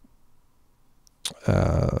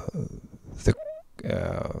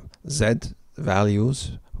Z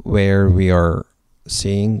values where we are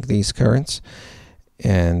seeing these currents,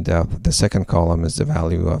 and the second column is the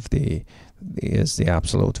value of the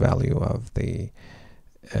absolute value of the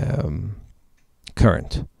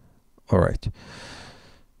current. All right,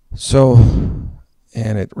 so,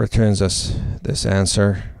 and it returns us this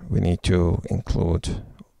answer. We need to include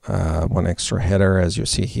one extra header, as you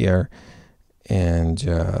see here, and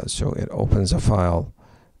so it opens a file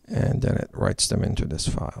and then it writes them into this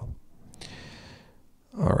file.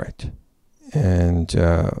 All right, and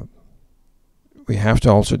we have to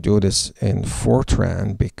also do this in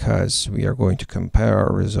Fortran because we are going to compare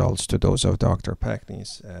our results to those of Dr.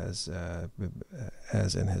 Packney's, as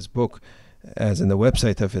in his book, as in the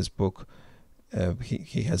website of his book.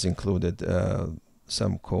 He has included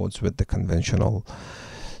some codes with the conventional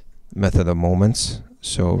method of moments.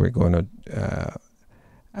 So we're going to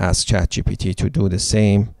ask ChatGPT to do the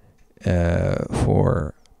same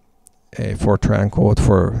for a Fortran code,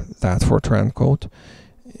 for that Fortran code.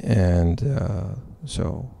 And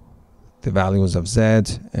so the values of Z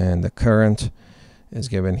and the current is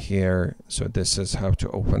given here. So this is how to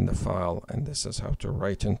open the file, and this is how to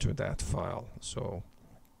write into that file. So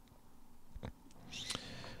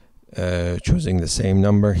choosing the same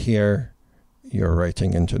number here, you're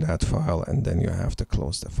writing into that file, and then you have to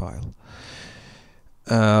close the file.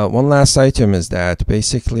 One last item is that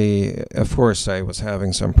basically, of course, I was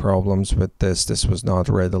having some problems with this. This was not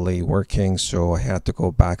readily working, so I had to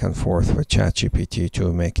go back and forth with ChatGPT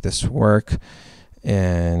to make this work.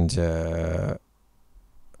 And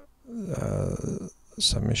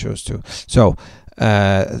some issues too. So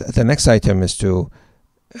the next item is to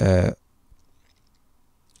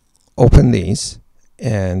open these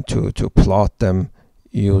and to plot them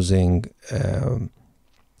using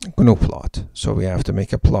Gnuplot. So we have to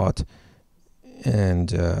make a plot,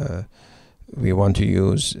 and we want to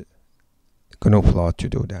use Gnuplot to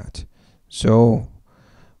do that. So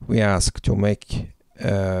we ask to make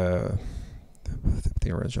the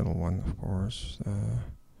original one, of course.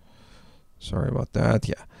 Sorry about that.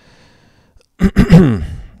 Yeah.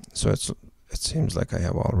 So it seems like I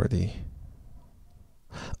have already.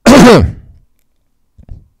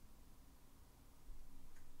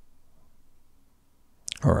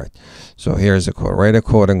 All right, so here's a code. Write a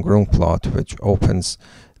code in Gnuplot which opens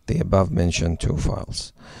the above mentioned two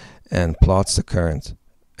files and plots the current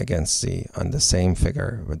against on the same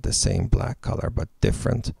figure with the same black color but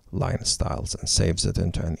different line styles, and saves it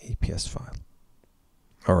into an EPS file.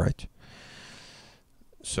 All right,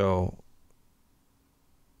 so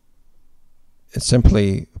it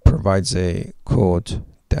simply provides a code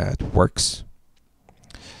that works.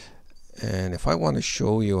 And if I want to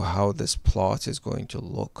show you how this plot is going to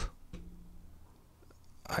look,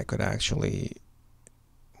 I could actually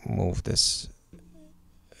move this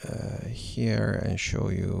here and show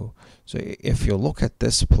you. So if you look at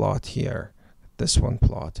this plot here, this one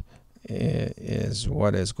plot is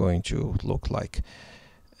what is going to look like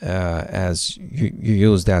as you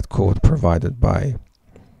use that code provided by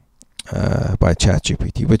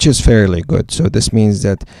ChatGPT, which is fairly good. So this means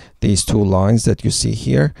that these two lines that you see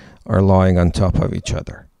here are lying on top of each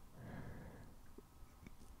other.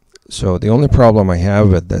 So the only problem I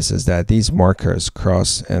have with this is that these markers,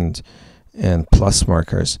 cross and plus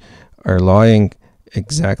markers, are lying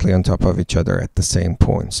exactly on top of each other at the same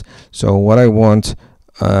points. So what I want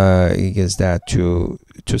is that to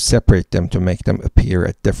separate them, to make them appear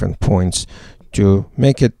at different points, to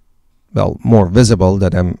make it, well, more visible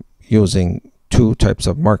that I'm using two types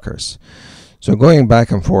of markers. So going back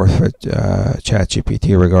and forth with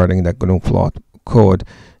ChatGPT regarding the Gnuplot code,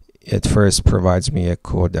 it first provides me a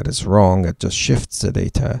code that is wrong. It just shifts the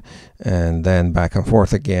data and then back and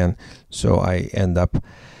forth again. So I end up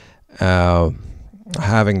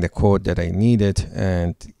having the code that I needed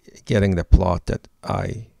and getting the plot that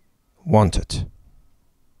I wanted.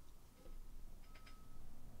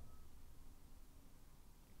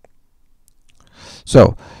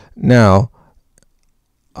 So now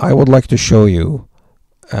I would like to show you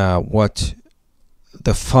what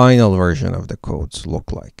the final version of the codes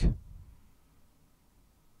look like.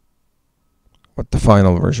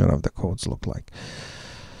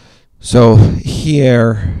 So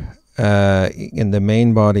here in the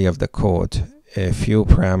main body of the code, a few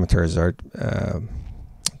parameters are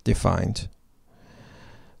defined.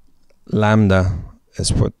 Lambda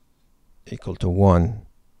is put equal to 1,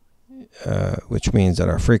 which means that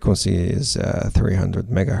our frequency is 300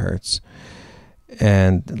 megahertz.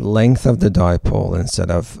 And length of the dipole,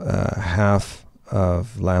 instead of half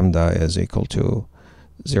of lambda, is equal to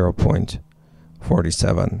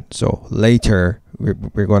 0.47. So later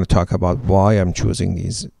we're going to talk about why I'm choosing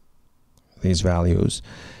these values.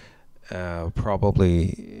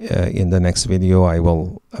 Probably in the next video I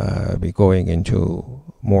will be going into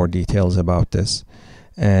more details about this.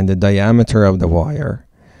 And the diameter of the wire,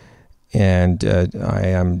 and I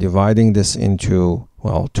am dividing this into,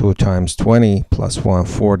 well, 2 times 20 plus 1,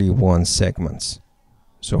 41 segments.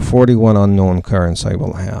 So 41 unknown currents I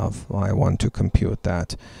will have. I want to compute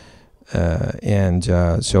that.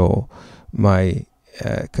 So my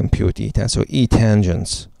compute E tangents. So E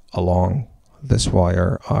tangents along this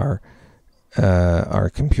wire are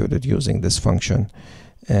computed using this function.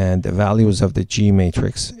 And the values of the G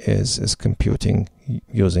matrix is computing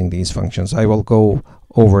using these functions. I will go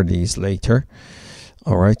over these later.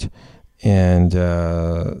 All right. And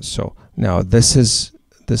so now this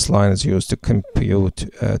line is used to compute,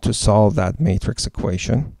 to solve that matrix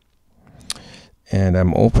equation. And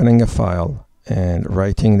I'm opening a file and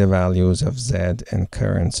writing the values of Z and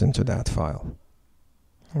currents into that file.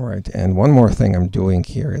 All right. And one more thing I'm doing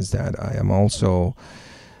here is that I am also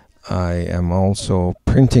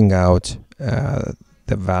printing out the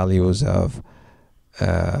values of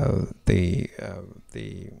the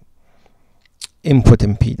input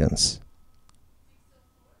impedance.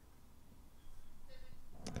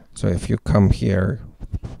 So if you come here,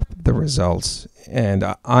 the results, and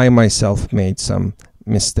I myself made some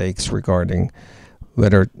mistakes regarding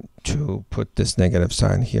whether to put this negative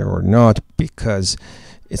sign here or not, because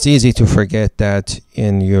it's easy to forget that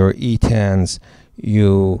in your ETANs,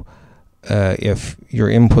 if your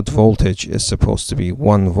input voltage is supposed to be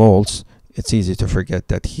 1 volts, it's easy to forget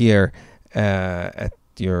that here at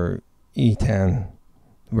your ETAN,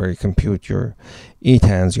 where you compute your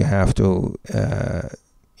ETANs, you have to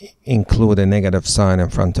include a negative sign in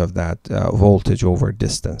front of that voltage over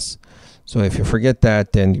distance. So if you forget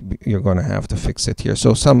that, then you're going to have to fix it here.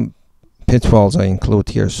 So some pitfalls I include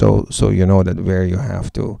here, so you know that where you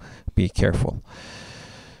have to be careful.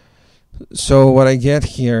 So what I get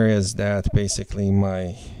here is that basically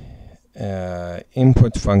my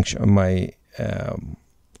input function, my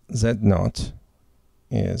Z naught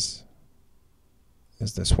is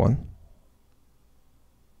this one.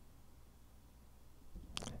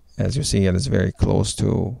 As you see, it is very close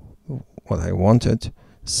to what I wanted.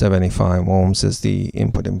 75 ohms is the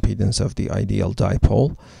input impedance of the ideal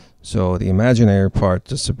dipole. So the imaginary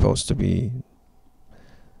part is supposed to be,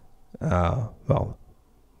 well,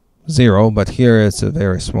 0, but here it's a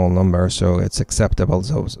very small number, so it's acceptable.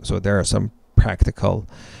 So there are some practical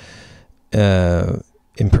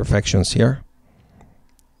imperfections here.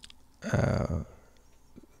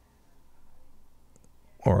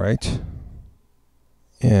 All right.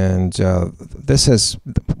 And this is,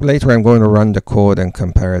 later I'm going to run the code and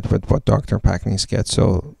compare it with what Dr. Packney's gets,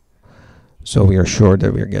 so we are sure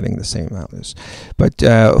that we're getting the same values. But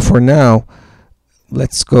for now,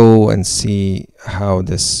 let's go and see how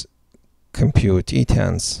this compute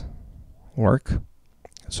ETANs work.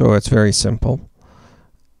 So it's very simple.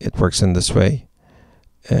 It works in this way.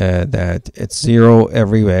 that it's 0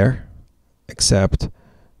 everywhere except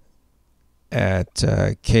at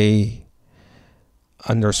k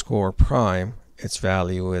underscore prime. Its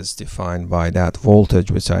value is defined by that voltage,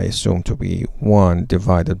 which I assume to be 1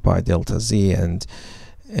 divided by delta z, and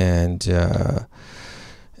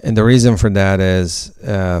the reason for that is,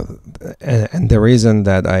 and the reason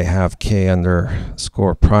that I have k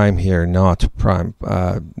underscore prime here, not prime,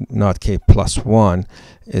 not k plus 1,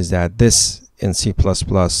 is that this in C++,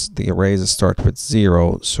 the arrays start with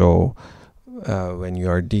 0. So when you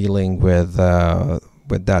are dealing with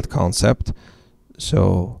that concept,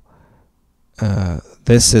 so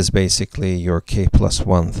this is basically your k plus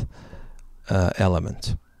 1th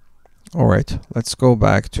element. All right, let's go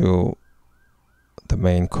back to the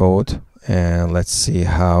main code and let's see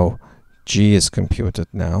how G is computed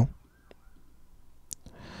now.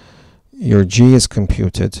 Your G is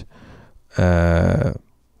computed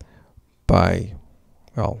by,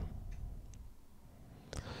 well,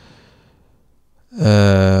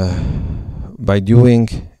 by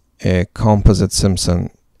doing a composite Simpson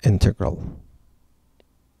integral.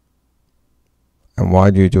 And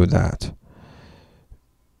why do you do that?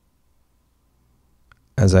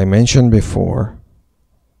 As I mentioned before,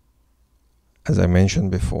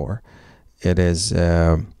 it is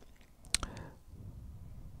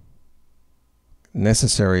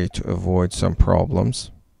necessary to avoid some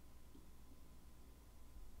problems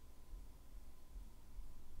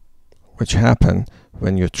which happen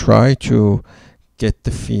when you try to get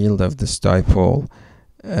the field of this dipole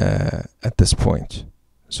at this point.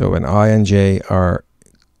 So when I and j are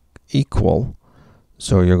equal,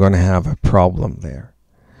 so you're going to have a problem there.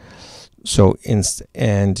 So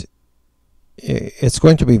and it's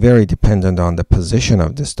going to be very dependent on the position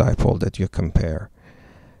of this dipole that you compare.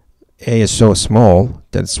 A is so small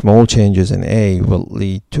that small changes in A will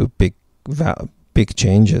lead to big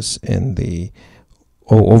changes in the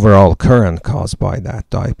overall current caused by that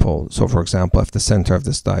dipole. So for example, if the center of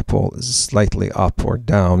this dipole is slightly up or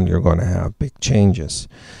down, you're going to have big changes.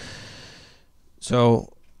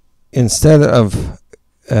 So instead of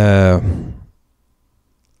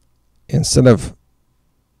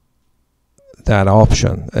that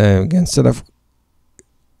option, instead of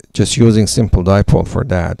just using simple dipole for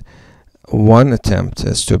that, one attempt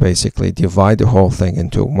is to basically divide the whole thing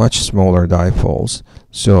into much smaller dipoles,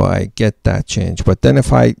 so I get that change. But then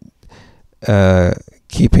if I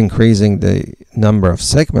keep increasing the number of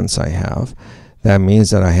segments I have, that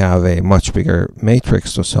means that I have a much bigger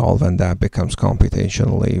matrix to solve, and that becomes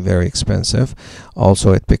computationally very expensive.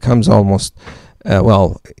 Also, it becomes almost,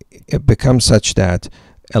 it becomes such that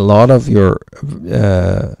a lot of your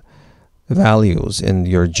values in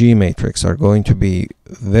your G matrix are going to be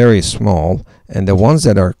very small, and the ones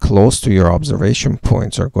that are close to your observation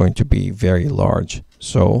points are going to be very large.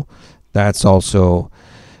 So that's also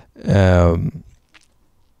an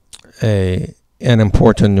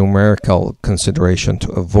important numerical consideration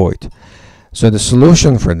to avoid. So the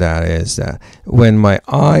solution for that is that when my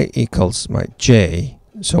I equals my J,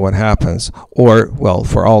 so what happens, or well,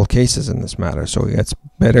 for all cases in this matter, so it's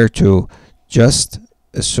better to just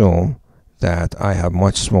assume that I have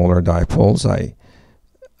much smaller dipoles. I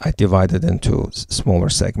divide it into smaller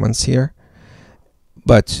segments here.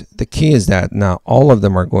 But the key is that now all of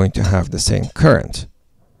them are going to have the same current.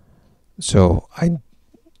 So I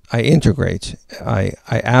integrate, I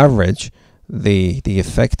average the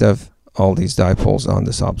effect of all these dipoles on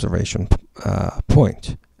this observation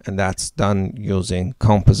point. And that's done using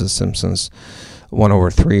composite Simpson's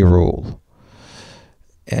 1/3 rule.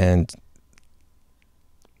 And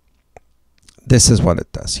this is what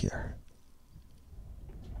it does here.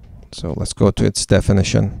 So let's go to its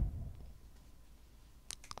definition.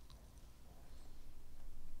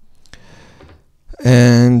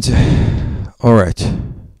 And all right.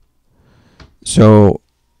 So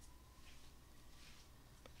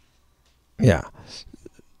yeah,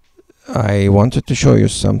 I wanted to show you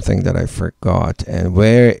something that I forgot, and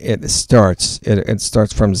where it starts. It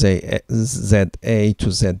starts from ZA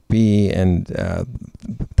to ZB, and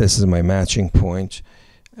this is my matching point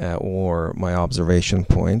or my observation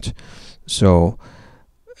point. So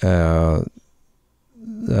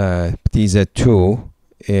DZ2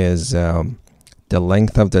 is the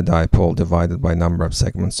length of the dipole divided by number of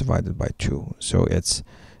segments divided by 2. So it's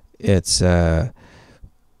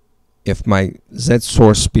if my Z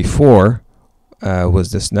source before was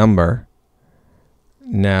this number,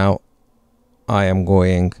 now I am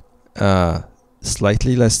going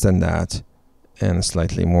slightly less than that and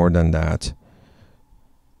slightly more than that,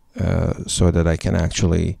 so that I can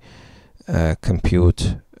actually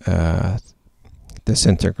compute this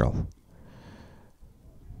integral.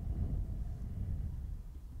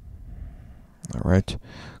 All right,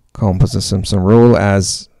 Composite-Simpson rule,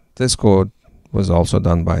 as this code was also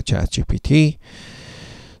done by ChatGPT.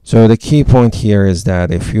 So the key point here is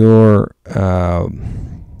that if your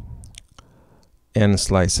n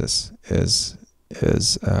slices is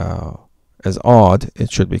odd,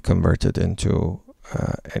 it should be converted into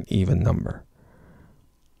an even number.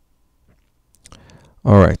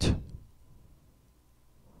 All right.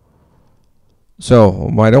 So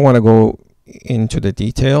I don't want to go into the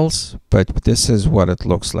details, but this is what it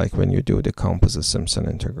looks like when you do the Composite-Simpson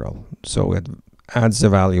integral. So it adds the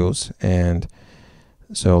values, and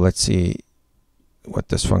so let's see what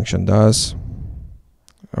this function does.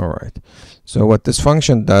 All right. So what this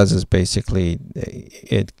function does is basically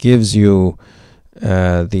it gives you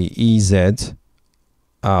the EZ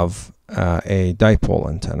of a dipole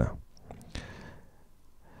antenna.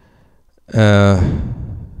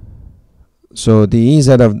 So the EZ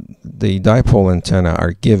of the dipole antenna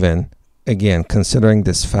are given, again, considering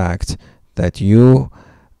this fact that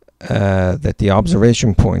that the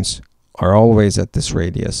observation points are always at this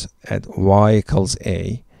radius at y equals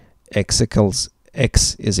a, x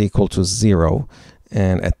is equal to 0,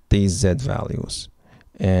 and at these z values.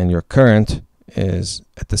 And your current is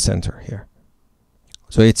at the center here.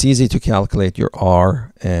 So it's easy to calculate your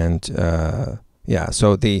R, and yeah,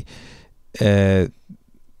 so the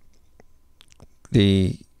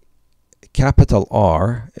capital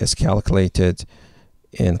R is calculated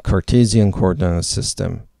in Cartesian coordinate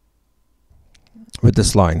system with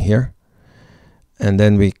this line here, and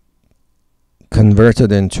then we convert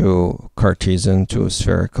it into Cartesian to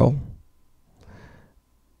spherical.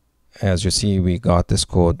 As you see, we got this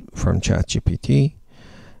code from ChatGPT,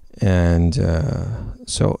 and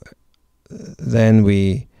so then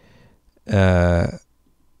we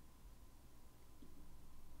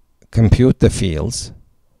compute the fields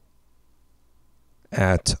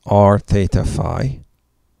at r theta phi,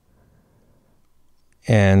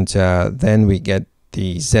 and then we get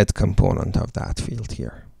the z component of that field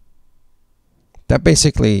here. That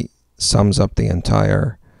basically sums up the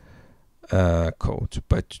entire code.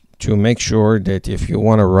 But to make sure that if you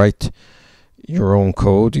want to write your own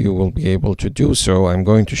code, you will be able to do so, I'm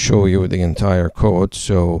going to show you the entire code.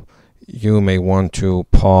 So you may want to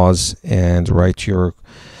pause and write your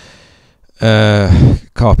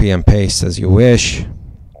copy and paste as you wish.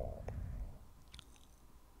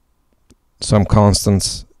 Some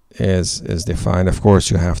constants is defined. Of course,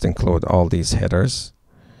 you have to include all these headers,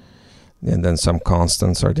 and then some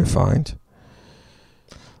constants are defined.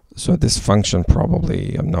 So this function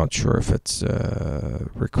probably, I'm not sure if it's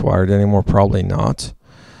required anymore, probably not.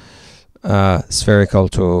 Spherical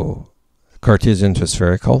to Cartesian to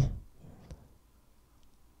spherical.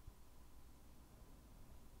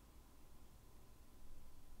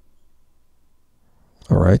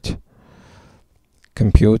 All right.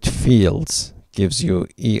 Compute fields gives you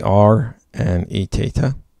ER and E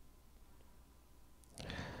theta.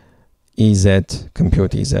 EZ,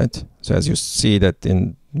 compute EZ. So as you see that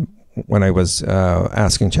when I was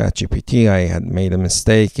asking ChatGPT, I had made a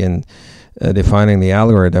mistake in defining the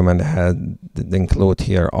algorithm and had include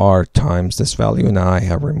here R times this value. Now I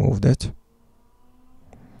have removed it.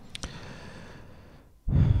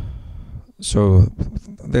 So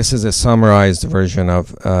this is a summarized version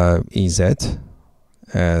of EZ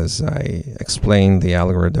as I explained the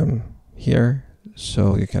algorithm here.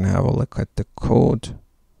 So you can have a look at the code.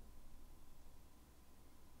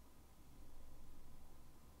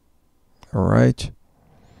 All right,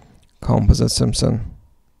 Composite-Simpson.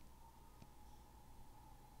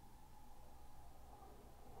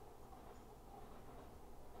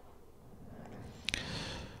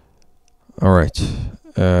 All right,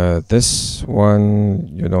 this one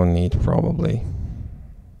you don't need probably.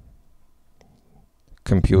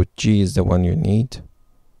 Compute G is the one you need.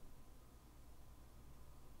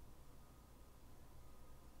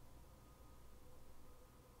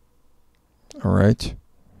 All right.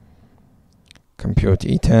 Compute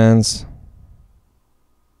etans,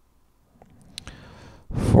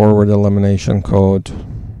 forward elimination code,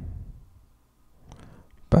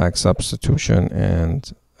 back substitution,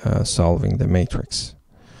 and solving the matrix.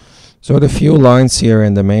 So the few lines here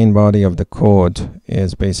in the main body of the code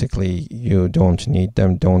is basically you don't need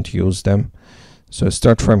them, don't use them. So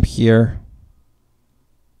start from here.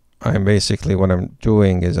 I'm basically, what I'm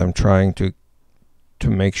doing is I'm trying to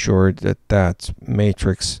make sure that that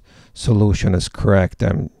matrix solution is correct.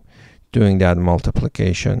 I'm doing that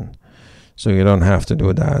multiplication, so you don't have to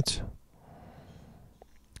do that,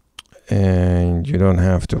 and you don't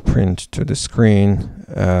have to print to the screen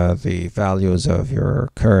the values of your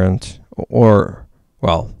current, or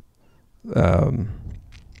well,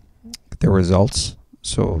 the results,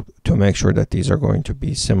 so to make sure that these are going to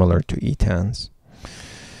be similar to etans.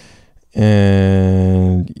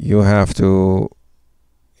 And you have to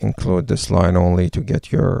include this line only to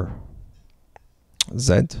get your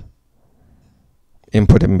Z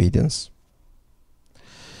input impedance.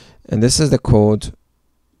 And this is the code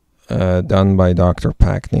done by Dr.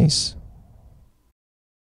 Packney's.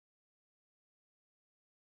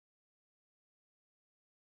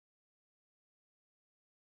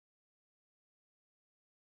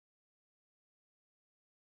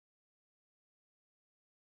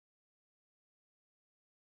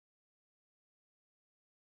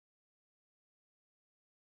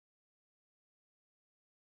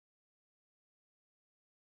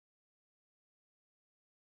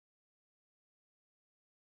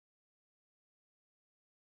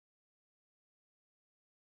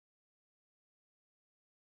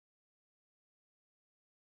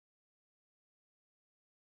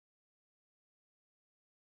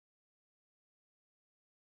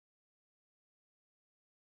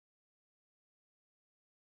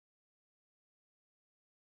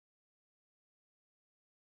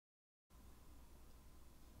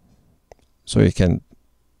 So you can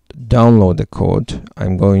download the code.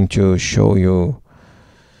 I'm going to show you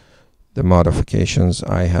the modifications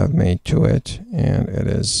I have made to it, and it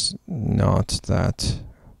is not that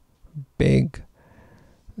big.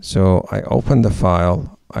 So I open the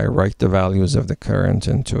file, I write the values of the current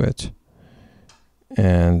into it,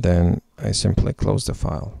 and then I simply close the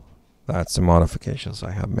file. That's the modifications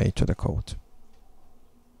I have made to the code.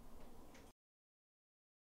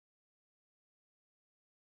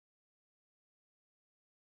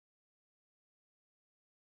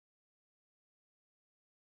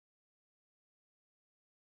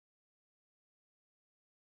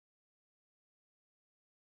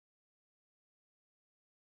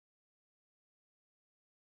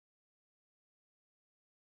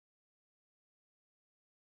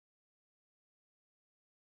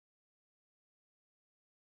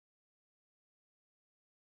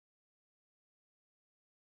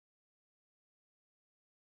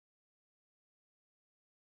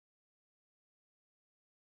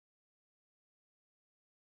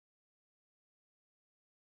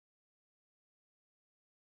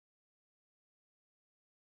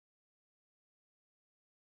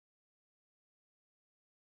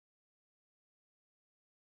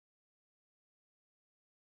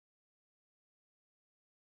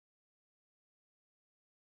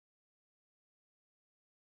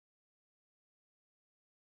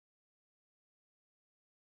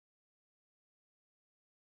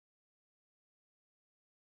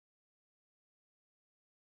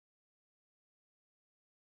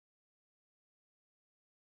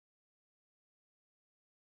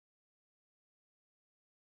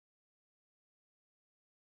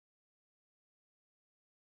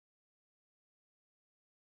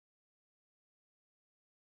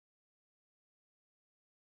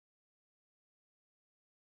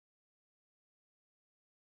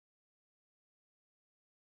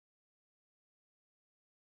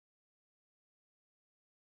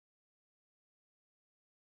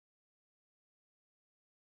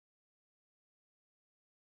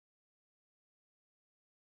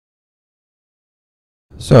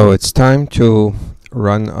 So it's time to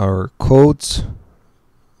run our codes,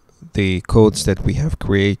 the codes that we have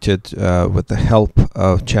created with the help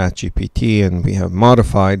of ChatGPT, and we have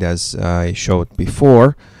modified as I showed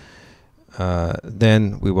before.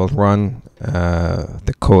 Then we will run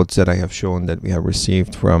the codes that I have shown that we have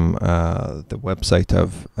received from the website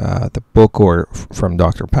of the book or from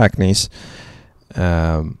Dr. Packney's,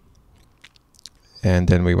 and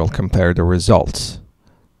then we will compare the results.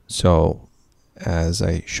 So as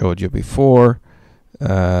I showed you before,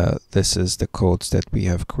 this is the codes that we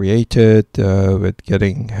have created with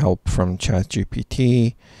getting help from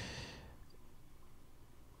ChatGPT.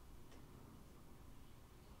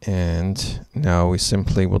 And now we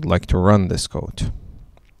simply would like to run this code.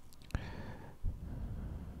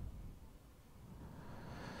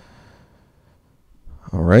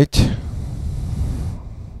 All right.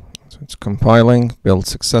 So it's compiling, built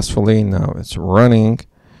successfully. Now it's running.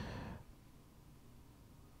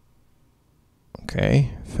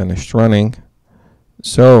 Okay, finished running.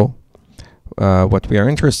 So what we are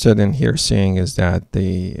interested in here seeing is that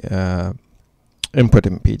the input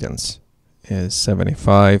impedance is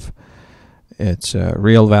 75. Its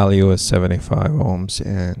real value is 75 ohms,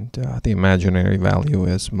 and the imaginary value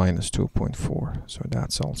is minus 2.4. So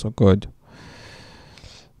that's also good.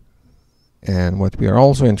 And what we are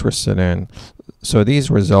also interested in, so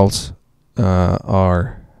these results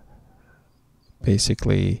are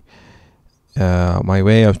basically my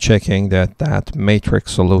way of checking that that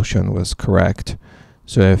matrix solution was correct.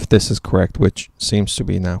 So if this is correct, which seems to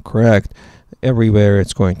be now correct, everywhere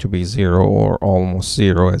it's going to be 0 or almost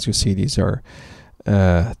 0. As you see, these are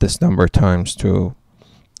this number times 10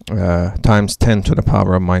 to the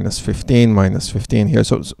power of minus 15 here.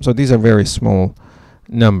 So these are very small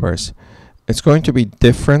numbers. It's going to be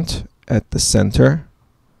different at the center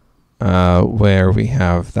where we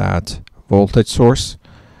have that voltage source.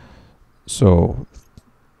 So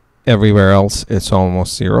everywhere else it's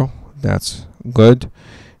almost 0. That's good.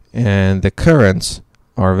 And the currents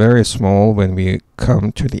are very small when we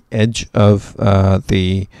come to the edge of to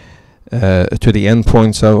the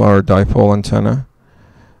endpoints of our dipole antenna,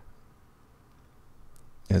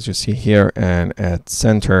 as you see here, and at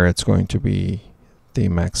center it's going to be the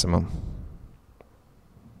maximum.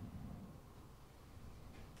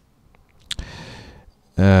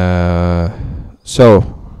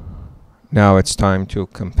 So now it's time to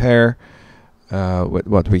compare with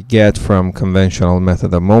what we get from conventional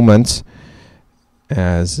method of moments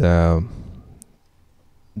as done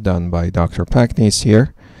by Dr. Packness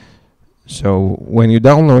here. So when you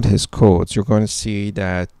download his codes, you're going to see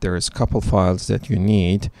that there's a couple files that you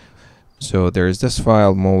need. So there's this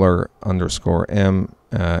file molar_m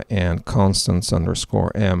and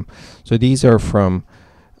constants_m. So these are from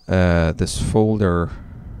this folder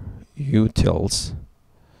utils.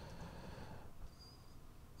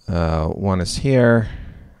 One is here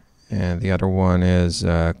and the other one is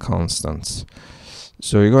constants.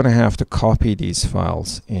 So you're going to have to copy these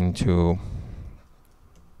files into,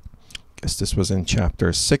 I guess this was in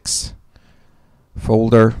chapter 6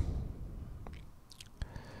 folder.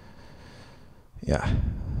 Yeah.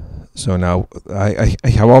 So now I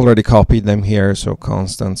have already copied them here. So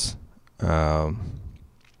constants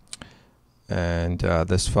and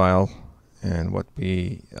this file, and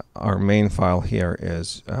our main file here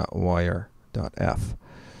is wire.f.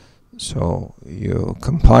 So you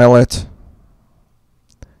compile it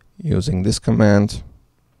using this command,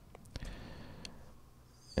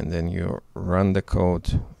 and then you run the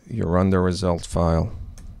code, you run the result file.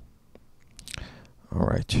 All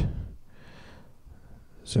right.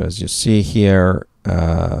 So as you see here,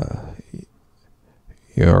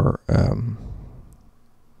 your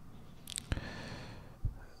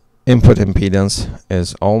input impedance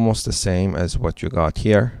is almost the same as what you got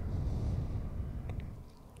here.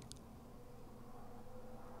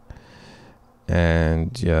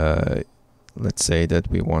 And let's say that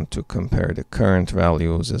we want to compare the current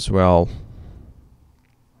values as well.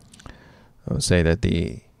 I would say that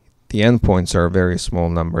the endpoints are a very small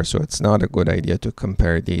number, so it's not a good idea to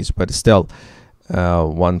compare these, but still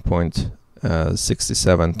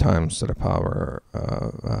 1.67 times to the power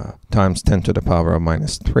times 10 to the power of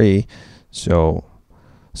minus 3. So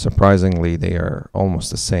surprisingly, they are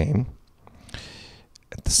almost the same.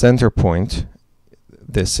 At the center point,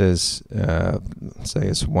 this is say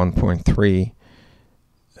it's 1.3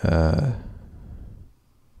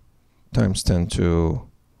 times 10 to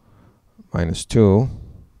minus 2,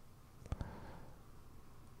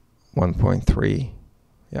 1.3.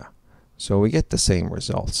 Yeah, so we get the same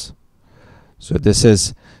results. So this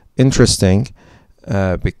is interesting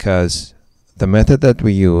because the method that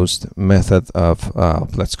we used, method of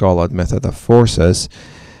let's call it method of forces,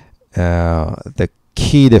 the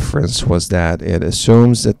key difference was that it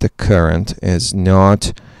assumes that the current is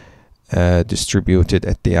not distributed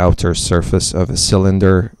at the outer surface of a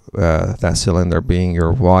cylinder, that cylinder being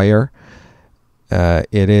your wire.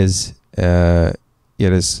 It is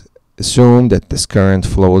assumed that this current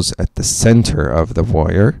flows at the center of the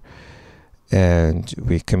wire, and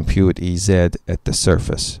we compute Ez at the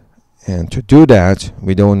surface. And to do that,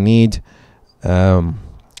 we don't need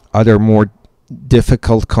other more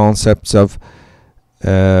difficult concepts of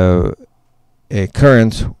a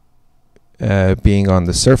current being on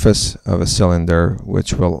the surface of a cylinder,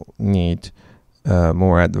 which will need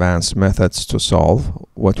more advanced methods to solve.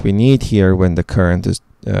 What we need here, when the current is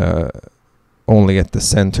only at the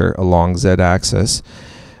center along z-axis,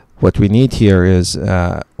 what we need here is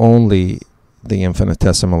only the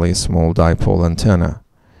infinitesimally small dipole antenna,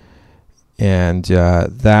 and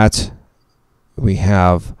that we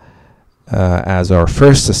have as our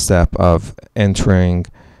first step of entering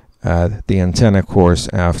the antenna course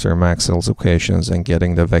after Maxwell's equations and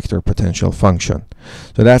getting the vector potential function.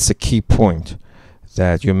 So that's the key point,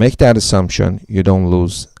 that you make that assumption, you don't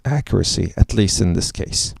lose accuracy, at least in this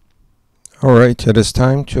case. All right, it is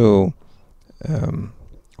time to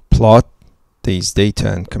plot these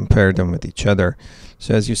data and compare them with each other.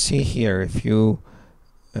 So as you see here, if you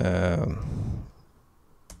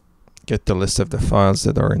get the list of the files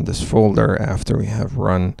that are in this folder after we have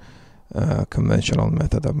run conventional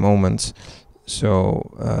method of moments.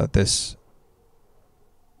 So this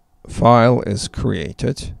file is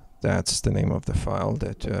created. That's the name of the file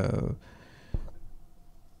that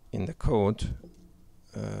in the code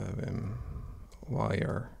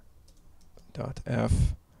wire.f.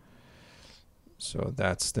 So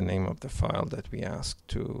that's the name of the file that we asked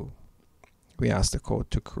the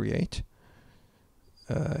code to create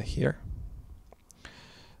here.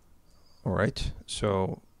 All right.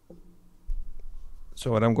 So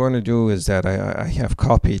what I'm going to do is that I have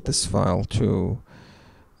copied this file to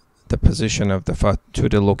the position of the to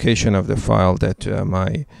the location of the file that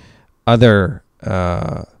my other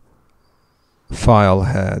file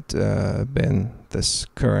had been this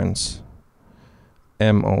currents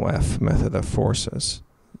MOF, method of forces.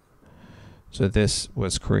 So this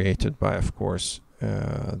was created by, of course,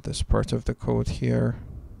 this part of the code here.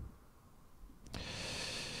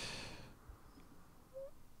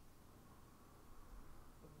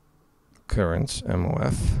 Currents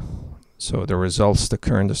MOF. So the results, the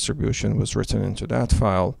current distribution was written into that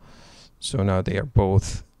file. So now they are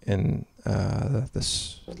both in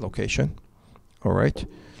this location. All right.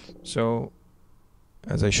 So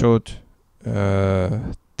as I showed,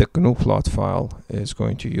 the Gnuplot file is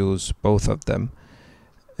going to use both of them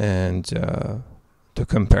and to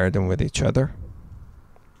compare them with each other.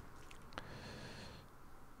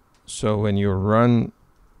 So when you run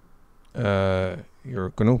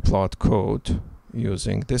your Gnuplot code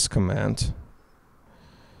using this command,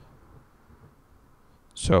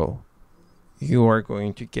 so you are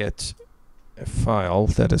going to get a file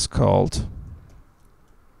that is called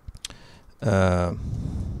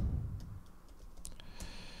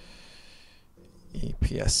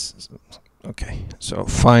EPS. Okay, so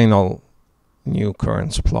final new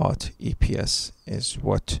currents plot, EPS, is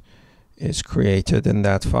what is created in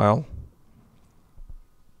that file.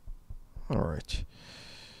 All right,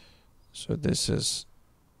 so this is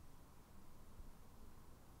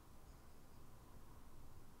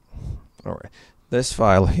all right. This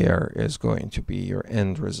file here is going to be your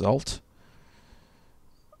end result.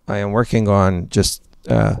 I am working on just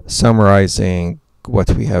summarizing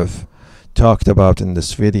what we have talked about in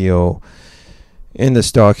this video in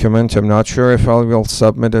this document. I'm not sure if I will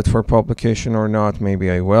submit it for publication or not. Maybe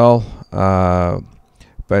I will.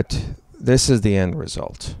 But this is the end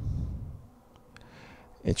result.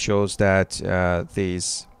 It shows that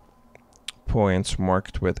these points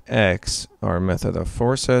marked with X are method of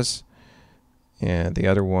forces, and the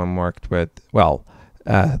other one marked with, well,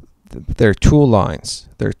 there are two lines.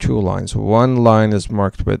 There are two lines. One line is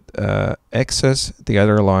marked with X's, the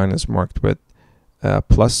other line is marked with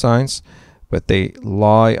plus signs, but they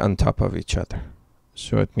lie on top of each other.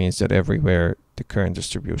 So it means that everywhere the current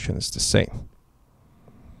distribution is the same.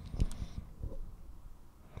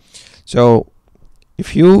 So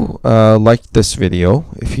if you liked this video,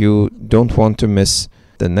 if you don't want to miss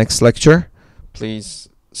the next lecture, please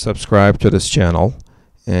subscribe to this channel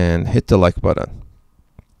and hit the like button.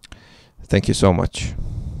 Thank you so much.